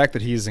just the fact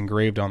that he's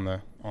engraved on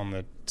the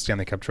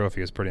Stanley Cup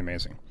trophy is pretty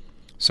amazing.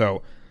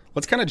 So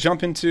let's kind of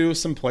jump into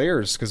some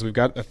players because we've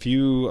got a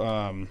few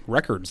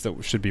records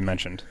that should be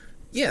mentioned.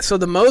 Yeah, so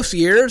the most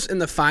years in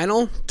the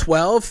final,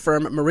 12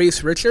 from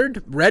Maurice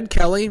Richard, Red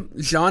Kelly,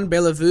 Jean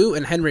Bellevue,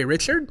 and Henry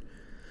Richard.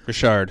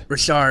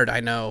 Richard, I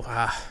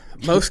know.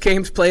 Most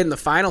games played in the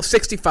final,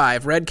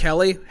 65, Red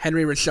Kelly,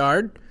 Henry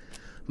Richard.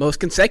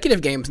 Most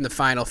consecutive games in the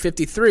final,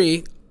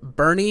 53,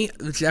 Bernie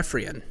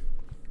Geoffrion.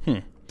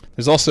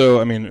 There's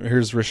also,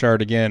 here's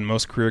Richard again,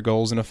 most career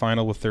goals in a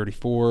final with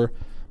 34.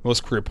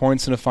 Most career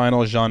points in a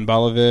final, Jean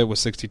Bellevue with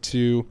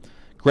 62.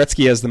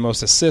 Gretzky has the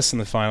most assists in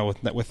the final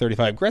with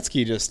 35.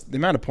 Gretzky, just the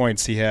amount of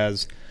points he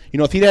has.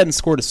 If he hadn't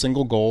scored a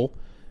single goal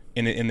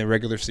in the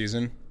regular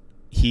season,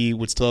 he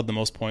would still have the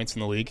most points in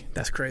the league.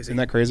 That's crazy. Isn't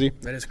that crazy?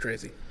 That is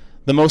crazy.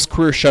 The most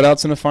career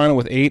shutouts in a final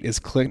with 8 is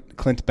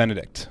Clint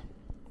Benedict.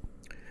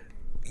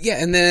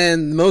 Yeah, and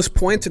then the most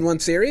points in one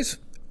series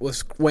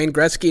was Wayne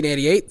Gretzky in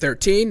 88,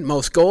 13.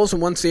 Most goals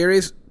in one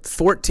series,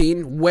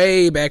 14,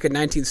 way back in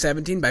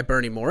 1917 by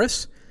Bernie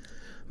Morris.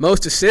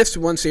 Most assists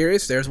in one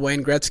series, there's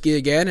Wayne Gretzky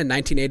again in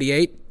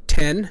 1988,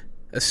 10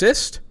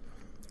 assists.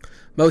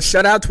 Most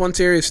shutouts, one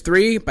series,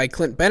 3 by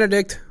Clint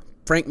Benedict,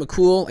 Frank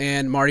McCool,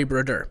 and Marty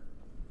Brodeur.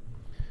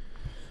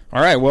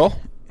 All right, well,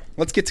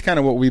 let's get to kind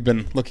of what we've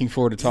been looking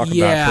forward to talk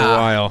about for a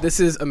while. This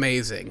is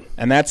amazing.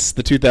 And that's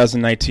the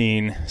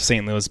 2019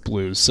 St. Louis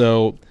Blues.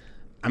 So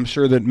I'm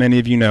sure that many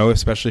of you know,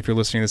 especially if you're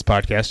listening to this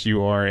podcast,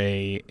 you are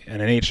an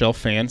NHL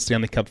fan,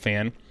 Stanley Cup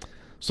fan.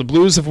 So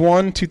Blues have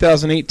won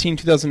 2018,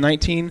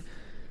 2019,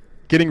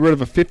 getting rid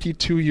of a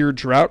 52-year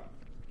drought.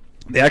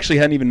 They actually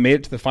hadn't even made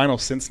it to the final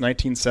since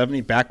 1970,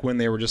 back when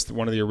they were just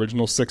one of the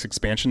original 6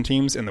 expansion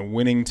teams, and the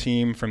winning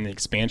team from the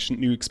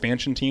new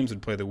expansion teams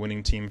would play the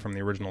winning team from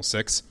the original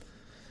 6,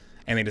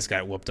 and they just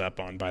got whooped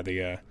up on by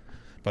the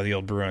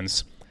old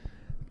Bruins.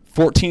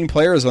 14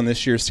 players on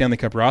this year's Stanley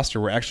Cup roster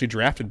were actually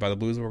drafted by the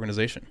Blues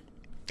organization.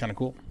 Kind of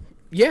cool.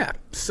 Yeah.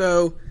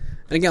 So,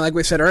 and again, like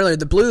we said earlier,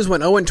 the Blues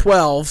went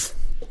 0-12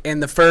 in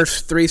the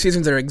first 3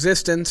 seasons of their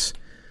existence.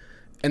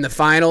 In the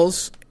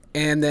finals,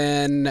 and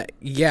then,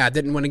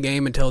 didn't win a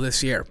game until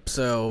this year.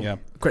 So,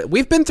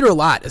 we've been through a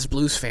lot as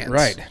Blues fans.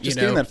 Right. Just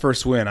getting that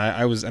first win,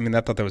 I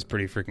thought that was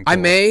pretty freaking cool. I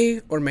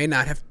may or may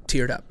not have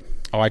teared up.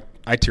 Oh, I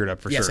teared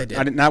up for sure. Yes,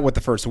 I did. Not with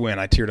the first win.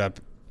 I teared up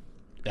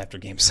after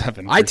Game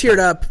 7. I teared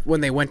up when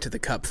they went to the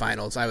Cup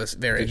Finals. I was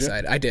very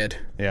excited. I did.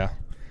 Yeah.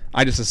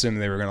 I just assumed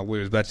they were going to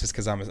lose, but that's just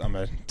because I'm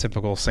a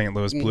typical St.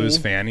 Louis Blues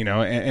fan,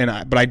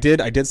 But I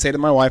did say to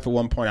my wife at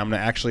one point, I'm going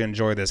to actually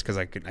enjoy this because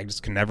I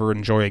just could never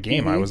enjoy a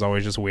game. I was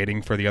always just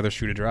waiting for the other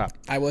shoe to drop.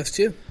 I was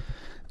too.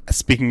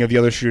 Speaking of the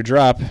other shoe to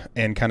drop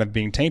and kind of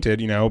being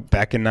tainted,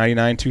 back in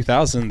 99,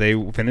 2000,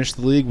 they finished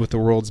the league with the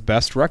world's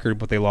best record,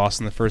 but they lost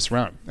in the first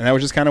round, and that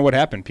was just kind of what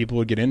happened. People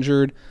would get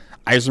injured.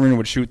 Yzerman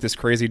would shoot this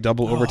crazy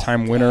double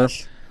overtime winner.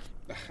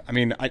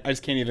 I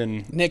just can't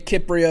even... Nick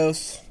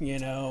Kyprios,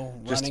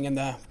 running in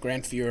the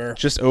Grand Fuhrer.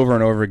 Just over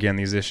and over again,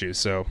 these issues.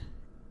 So,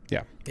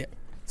 yeah.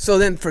 So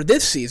then for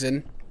this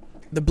season,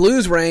 the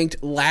Blues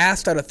ranked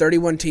last out of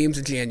 31 teams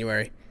in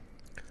January.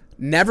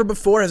 Never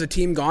before has a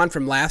team gone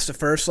from last to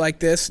first like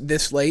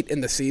this late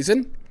in the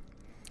season.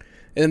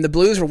 And the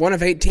Blues were one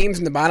of 8 teams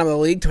in the bottom of the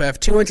league to have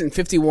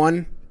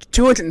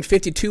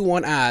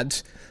 252-1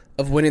 odds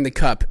of winning the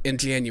Cup in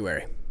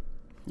January.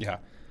 Yeah,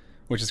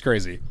 which is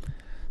crazy.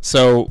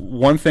 So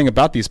one thing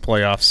about this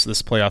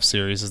playoff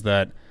series is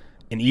that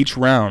in each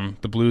round,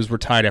 the Blues were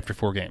tied after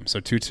 4 games, so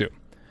 2-2.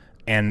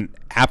 And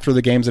after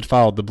the games that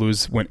followed, the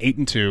Blues went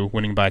 8-2,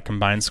 winning by a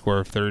combined score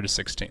of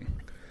 30-16.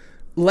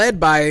 Led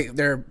by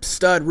their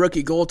stud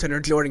rookie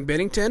goaltender Jordan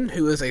Binnington,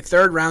 who was a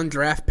 3rd-round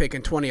draft pick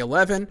in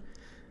 2011,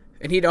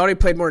 and he'd already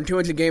played more than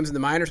 200 games in the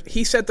minors.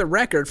 He set the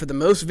record for the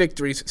most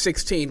victories,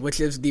 16, which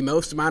is the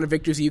most amount of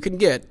victories you can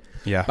get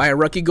by a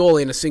rookie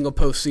goalie in a single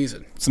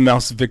postseason. It's the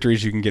most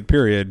victories you can get,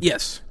 period.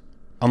 Yes.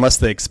 Unless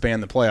they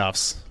expand the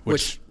playoffs,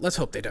 which let's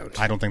hope they don't.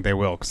 I don't think they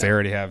will, because they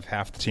already have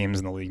half the teams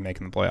in the league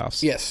making the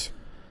playoffs. Yes.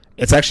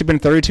 It's actually been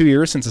 32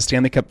 years since the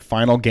Stanley Cup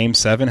Final Game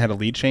 7 had a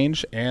lead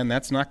change, and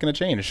that's not going to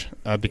change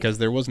because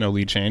there was no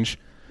lead change.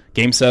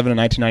 Game 7 in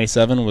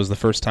 1997 was the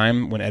first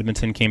time when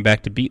Edmonton came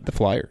back to beat the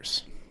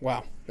Flyers.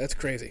 Wow, that's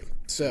crazy.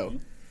 So,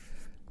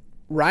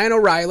 Ryan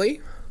O'Reilly,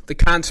 the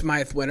Conn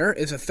Smythe winner,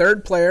 is a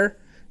 3rd player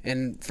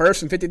and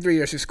first in 53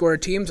 years who scored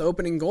a team's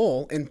opening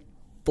goal in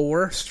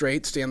 4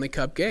 straight Stanley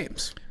Cup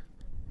games.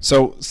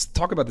 So,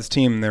 talk about this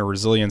team and their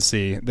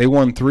resiliency. They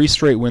won 3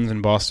 straight wins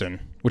in Boston,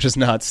 which is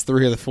nuts,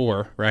 3 of the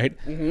 4, right?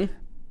 Mm-hmm.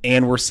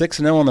 And we're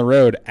 6-0 on the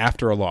road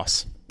after a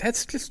loss.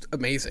 That's just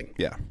amazing.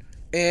 Yeah.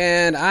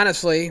 And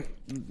honestly,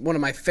 one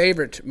of my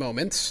favorite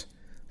moments,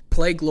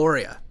 play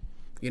Gloria.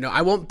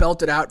 I won't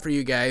belt it out for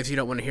you guys. You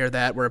don't want to hear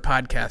that. We're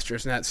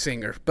podcasters, not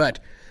singer. But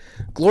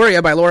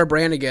Gloria by Laura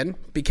Branigan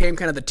became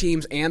kind of the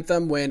team's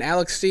anthem when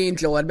Alex Steen,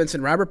 Joel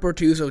Edmondson, Robert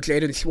Bortuzzo,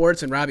 Jaden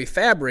Schwartz, and Robbie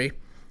Fabry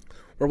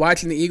were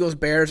watching the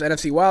Eagles-Bears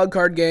NFC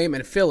wildcard game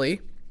in Philly.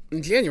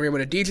 in January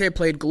when a DJ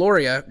played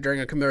Gloria during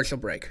a commercial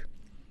break.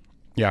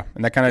 Yeah,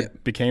 and that kind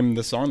of became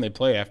the song they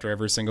play after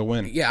every single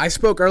win. Yeah, I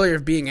spoke earlier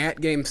of being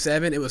at Game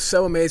 7. It was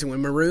so amazing.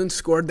 When Maroon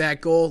scored that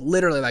goal,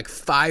 literally like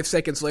 5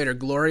 seconds later,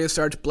 Gloria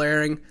starts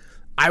blaring.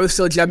 I was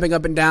still jumping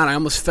up and down. I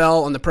almost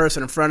fell on the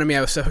person in front of me.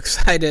 I was so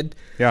excited.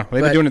 Yeah,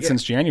 they've been doing it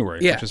since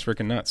January, which is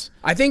freaking nuts.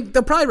 I think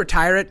they'll probably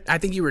retire it. I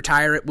think you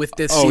retire it with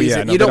this season.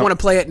 Yeah, no, you don't want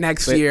to play it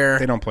next year.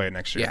 They don't play it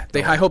next year.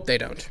 Yeah, I hope they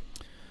don't.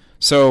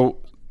 So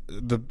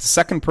the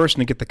second person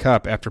to get the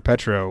cup after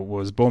Petro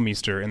was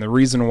Bouwmeester, and the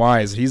reason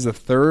why is he's the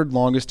third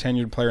longest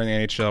tenured player in the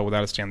NHL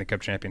without a Stanley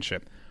Cup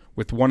championship,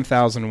 with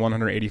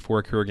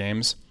 1,184 career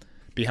games,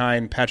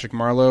 behind Patrick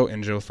Marleau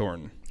and Joe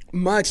Thornton.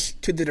 Much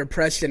to the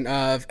depression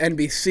of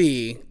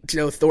NBC,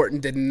 Joe Thornton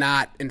did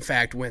not, in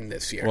fact, win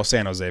this year. Well,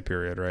 San Jose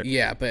period, right?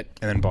 Yeah, but...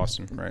 And then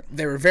Boston, right?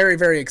 They were very,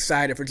 very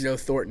excited for Joe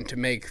Thornton to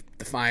make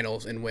the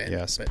finals and win.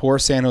 Yes, poor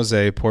San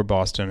Jose, poor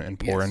Boston, and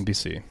poor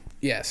NBC.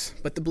 Yes,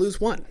 but the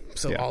Blues won,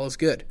 so all is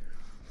good.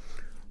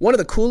 One of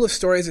the coolest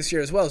stories this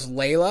year as well is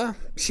Layla.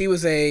 She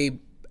was a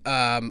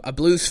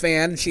Blues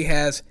fan. She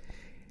has,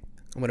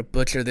 I'm going to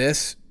butcher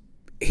this,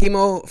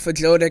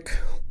 hemophagotic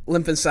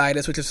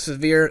lymphangitis, which is a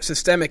severe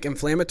systemic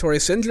inflammatory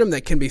syndrome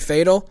that can be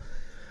fatal.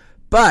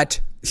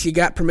 But she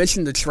got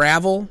permission to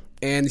travel,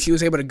 and she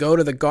was able to go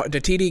to the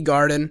TD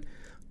Garden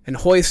and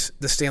hoist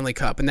the Stanley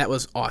Cup, and that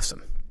was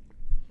awesome.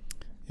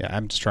 Yeah,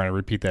 I'm just trying to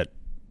repeat that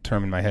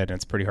term in my head, and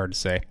it's pretty hard to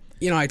say.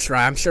 You know, I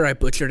try. I'm sure I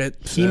butchered it.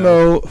 So.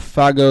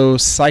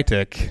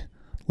 Hemophagocytic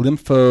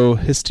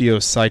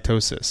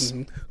lymphohistiocytosis.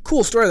 Mm-hmm.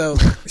 Cool story, though.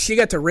 She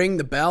got to ring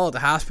the bell at the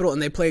hospital,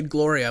 and they played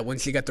Gloria when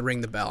she got to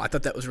ring the bell. I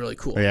thought that was really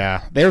cool.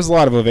 Yeah, there's a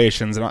lot of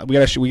ovations, and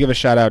we give a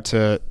shout out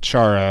to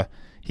Chara.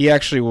 He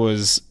actually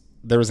was.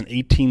 There was an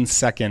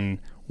 18-second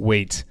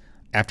wait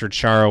after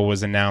Chara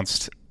was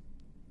announced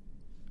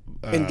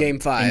in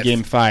Game 5. In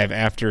Game 5,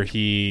 after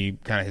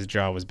his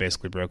jaw was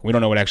basically broken. We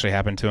don't know what actually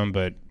happened to him,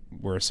 but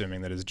we're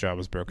assuming that his jaw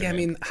was broken. Yeah, I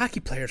mean, hockey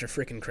players are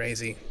freaking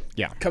crazy.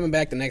 Yeah. Coming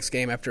back the next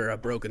game after a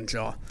broken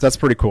jaw. That's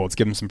pretty cool. Let's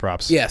give him some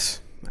props.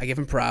 Yes, I give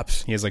him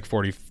props. He is like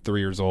 43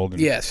 years old.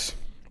 And yes.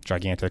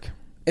 Gigantic.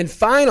 And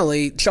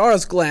finally,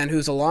 Charles Glenn,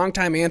 who's a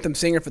longtime anthem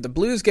singer for the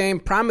Blues game,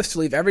 promised to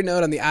leave every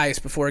note on the ice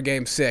before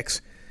Game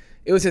 6.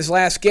 It was his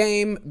last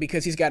game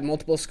because he's got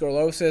multiple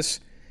sclerosis,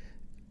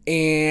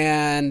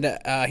 and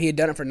he had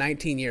done it for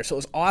 19 years. So it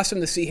was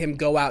awesome to see him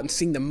go out and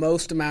sing the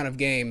most amount of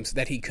games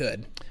that he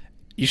could.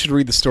 You should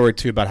read the story,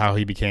 too, about how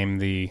he became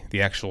the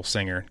actual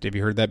singer. Have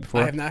you heard that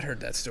before? I have not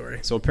heard that story.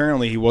 So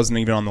apparently he wasn't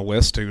even on the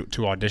list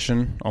to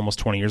audition almost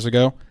 20 years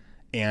ago,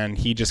 and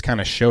he just kind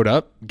of showed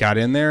up, got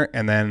in there,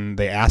 and then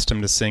they asked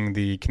him to sing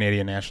the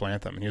Canadian national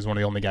anthem, and he was one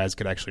of the only guys who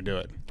could actually do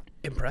it.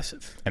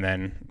 Impressive. And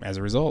then, as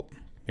a result,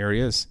 here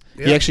he is.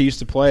 Yeah. He actually used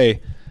to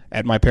play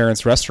at my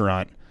parents'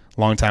 restaurant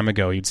a long time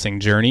ago. He'd sing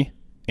Journey,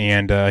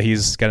 and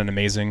he's got an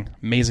amazing,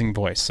 amazing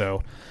voice.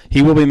 So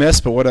he will be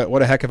missed, but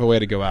what a heck of a way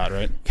to go out,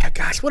 right? Yeah,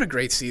 gosh, what a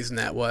great season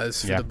that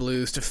was for the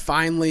Blues to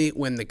finally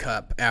win the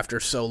Cup after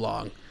so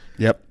long.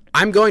 Yep.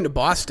 I'm going to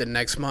Boston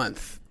next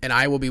month, and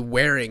I will be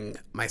wearing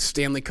my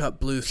Stanley Cup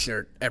Blues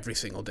shirt every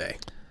single day.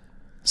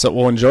 So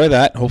we'll enjoy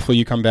that. Hopefully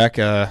you come back.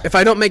 If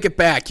I don't make it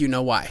back, you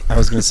know why. I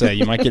was going to say,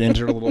 you might get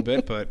injured a little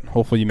bit, but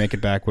hopefully you make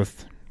it back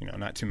with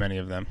not too many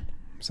of them.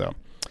 So,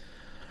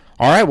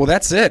 all right, well,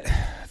 that's it.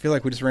 I feel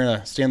like we just ran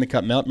a Stanley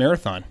Cup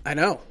marathon. I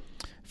know.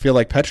 I feel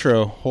like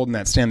Petro holding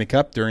that Stanley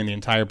Cup during the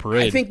entire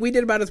parade. I think we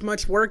did about as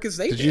much work as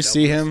they did. Did you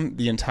see him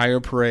the entire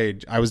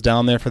parade? I was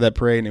down there for that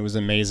parade, and it was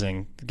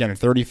amazing. Again,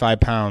 35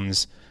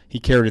 pounds. He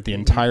carried it the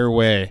entire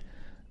way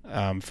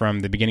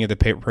from the beginning of the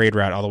parade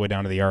route all the way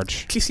down to the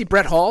arch. Did you see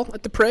Brett Hall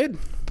at the parade?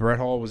 Brett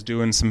Hall was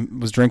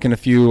drinking a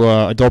few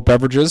adult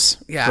beverages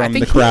from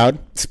the crowd.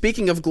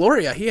 Speaking of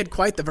Gloria, he had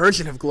quite the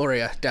version of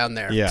Gloria down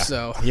there. Yeah,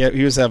 so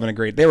he was having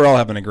they were all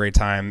having a great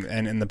time,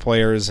 and the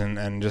players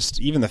and just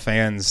even the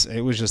fans.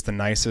 It was just the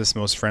nicest,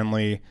 most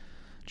friendly.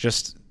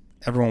 Just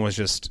everyone was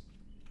just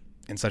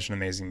in such an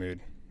amazing mood,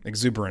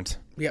 exuberant.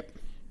 Yep.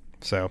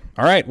 So,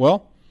 all right,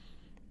 well,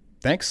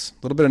 thanks. A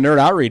little bit of nerd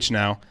outreach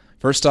now.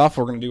 First off,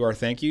 we're going to do our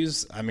thank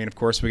yous. I mean, of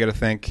course, we got to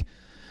thank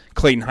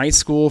Clayton High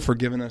School for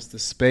giving us the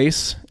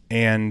space,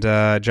 and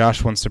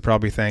Josh wants to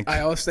probably thank... I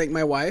always thank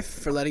my wife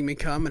for letting me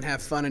come and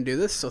have fun and do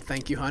this, so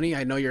thank you, honey.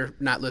 I know you're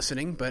not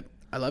listening, but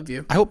I love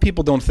you. I hope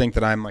people don't think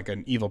that I'm like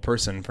an evil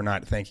person for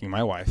not thanking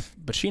my wife,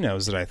 but she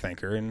knows that I thank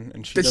her,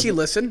 and she Does she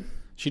listen?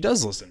 She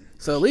does listen.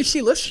 So at least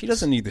she listens. She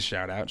doesn't need the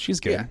shout-out. She's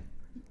good.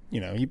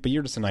 Yeah. But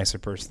you're just a nicer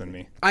person than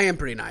me. I am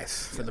pretty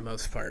nice for the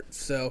most part,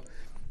 so...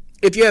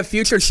 If you have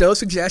future show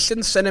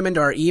suggestions, send them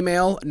into our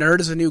email,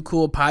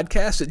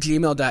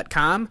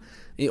 nerdisanewcoolpodcast@gmail.com,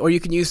 or you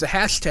can use the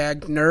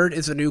hashtag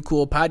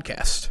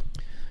nerdisanewcoolpodcast.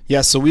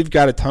 Yeah, so we've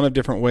got a ton of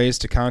different ways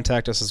to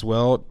contact us as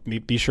well.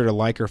 Be sure to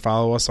like or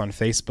follow us on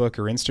Facebook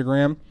or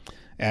Instagram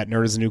at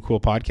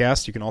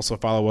nerdisanewcoolpodcast. You can also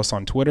follow us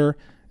on Twitter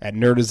at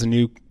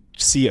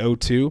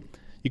nerdisanewco2.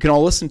 You can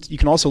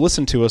also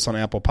listen to us on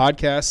Apple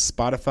Podcasts,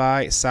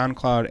 Spotify,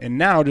 SoundCloud, and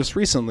now, just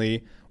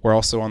recently, we're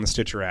also on the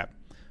Stitcher app.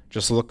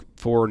 Just look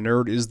for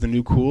Nerd is the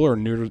New Cool or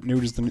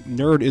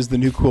Nerd is the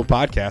New Cool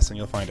podcast, and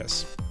you'll find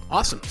us.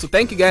 Awesome. So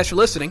thank you guys for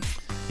listening.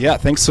 Yeah,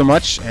 thanks so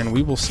much, and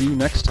we will see you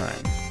next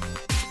time.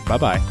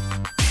 Bye-bye.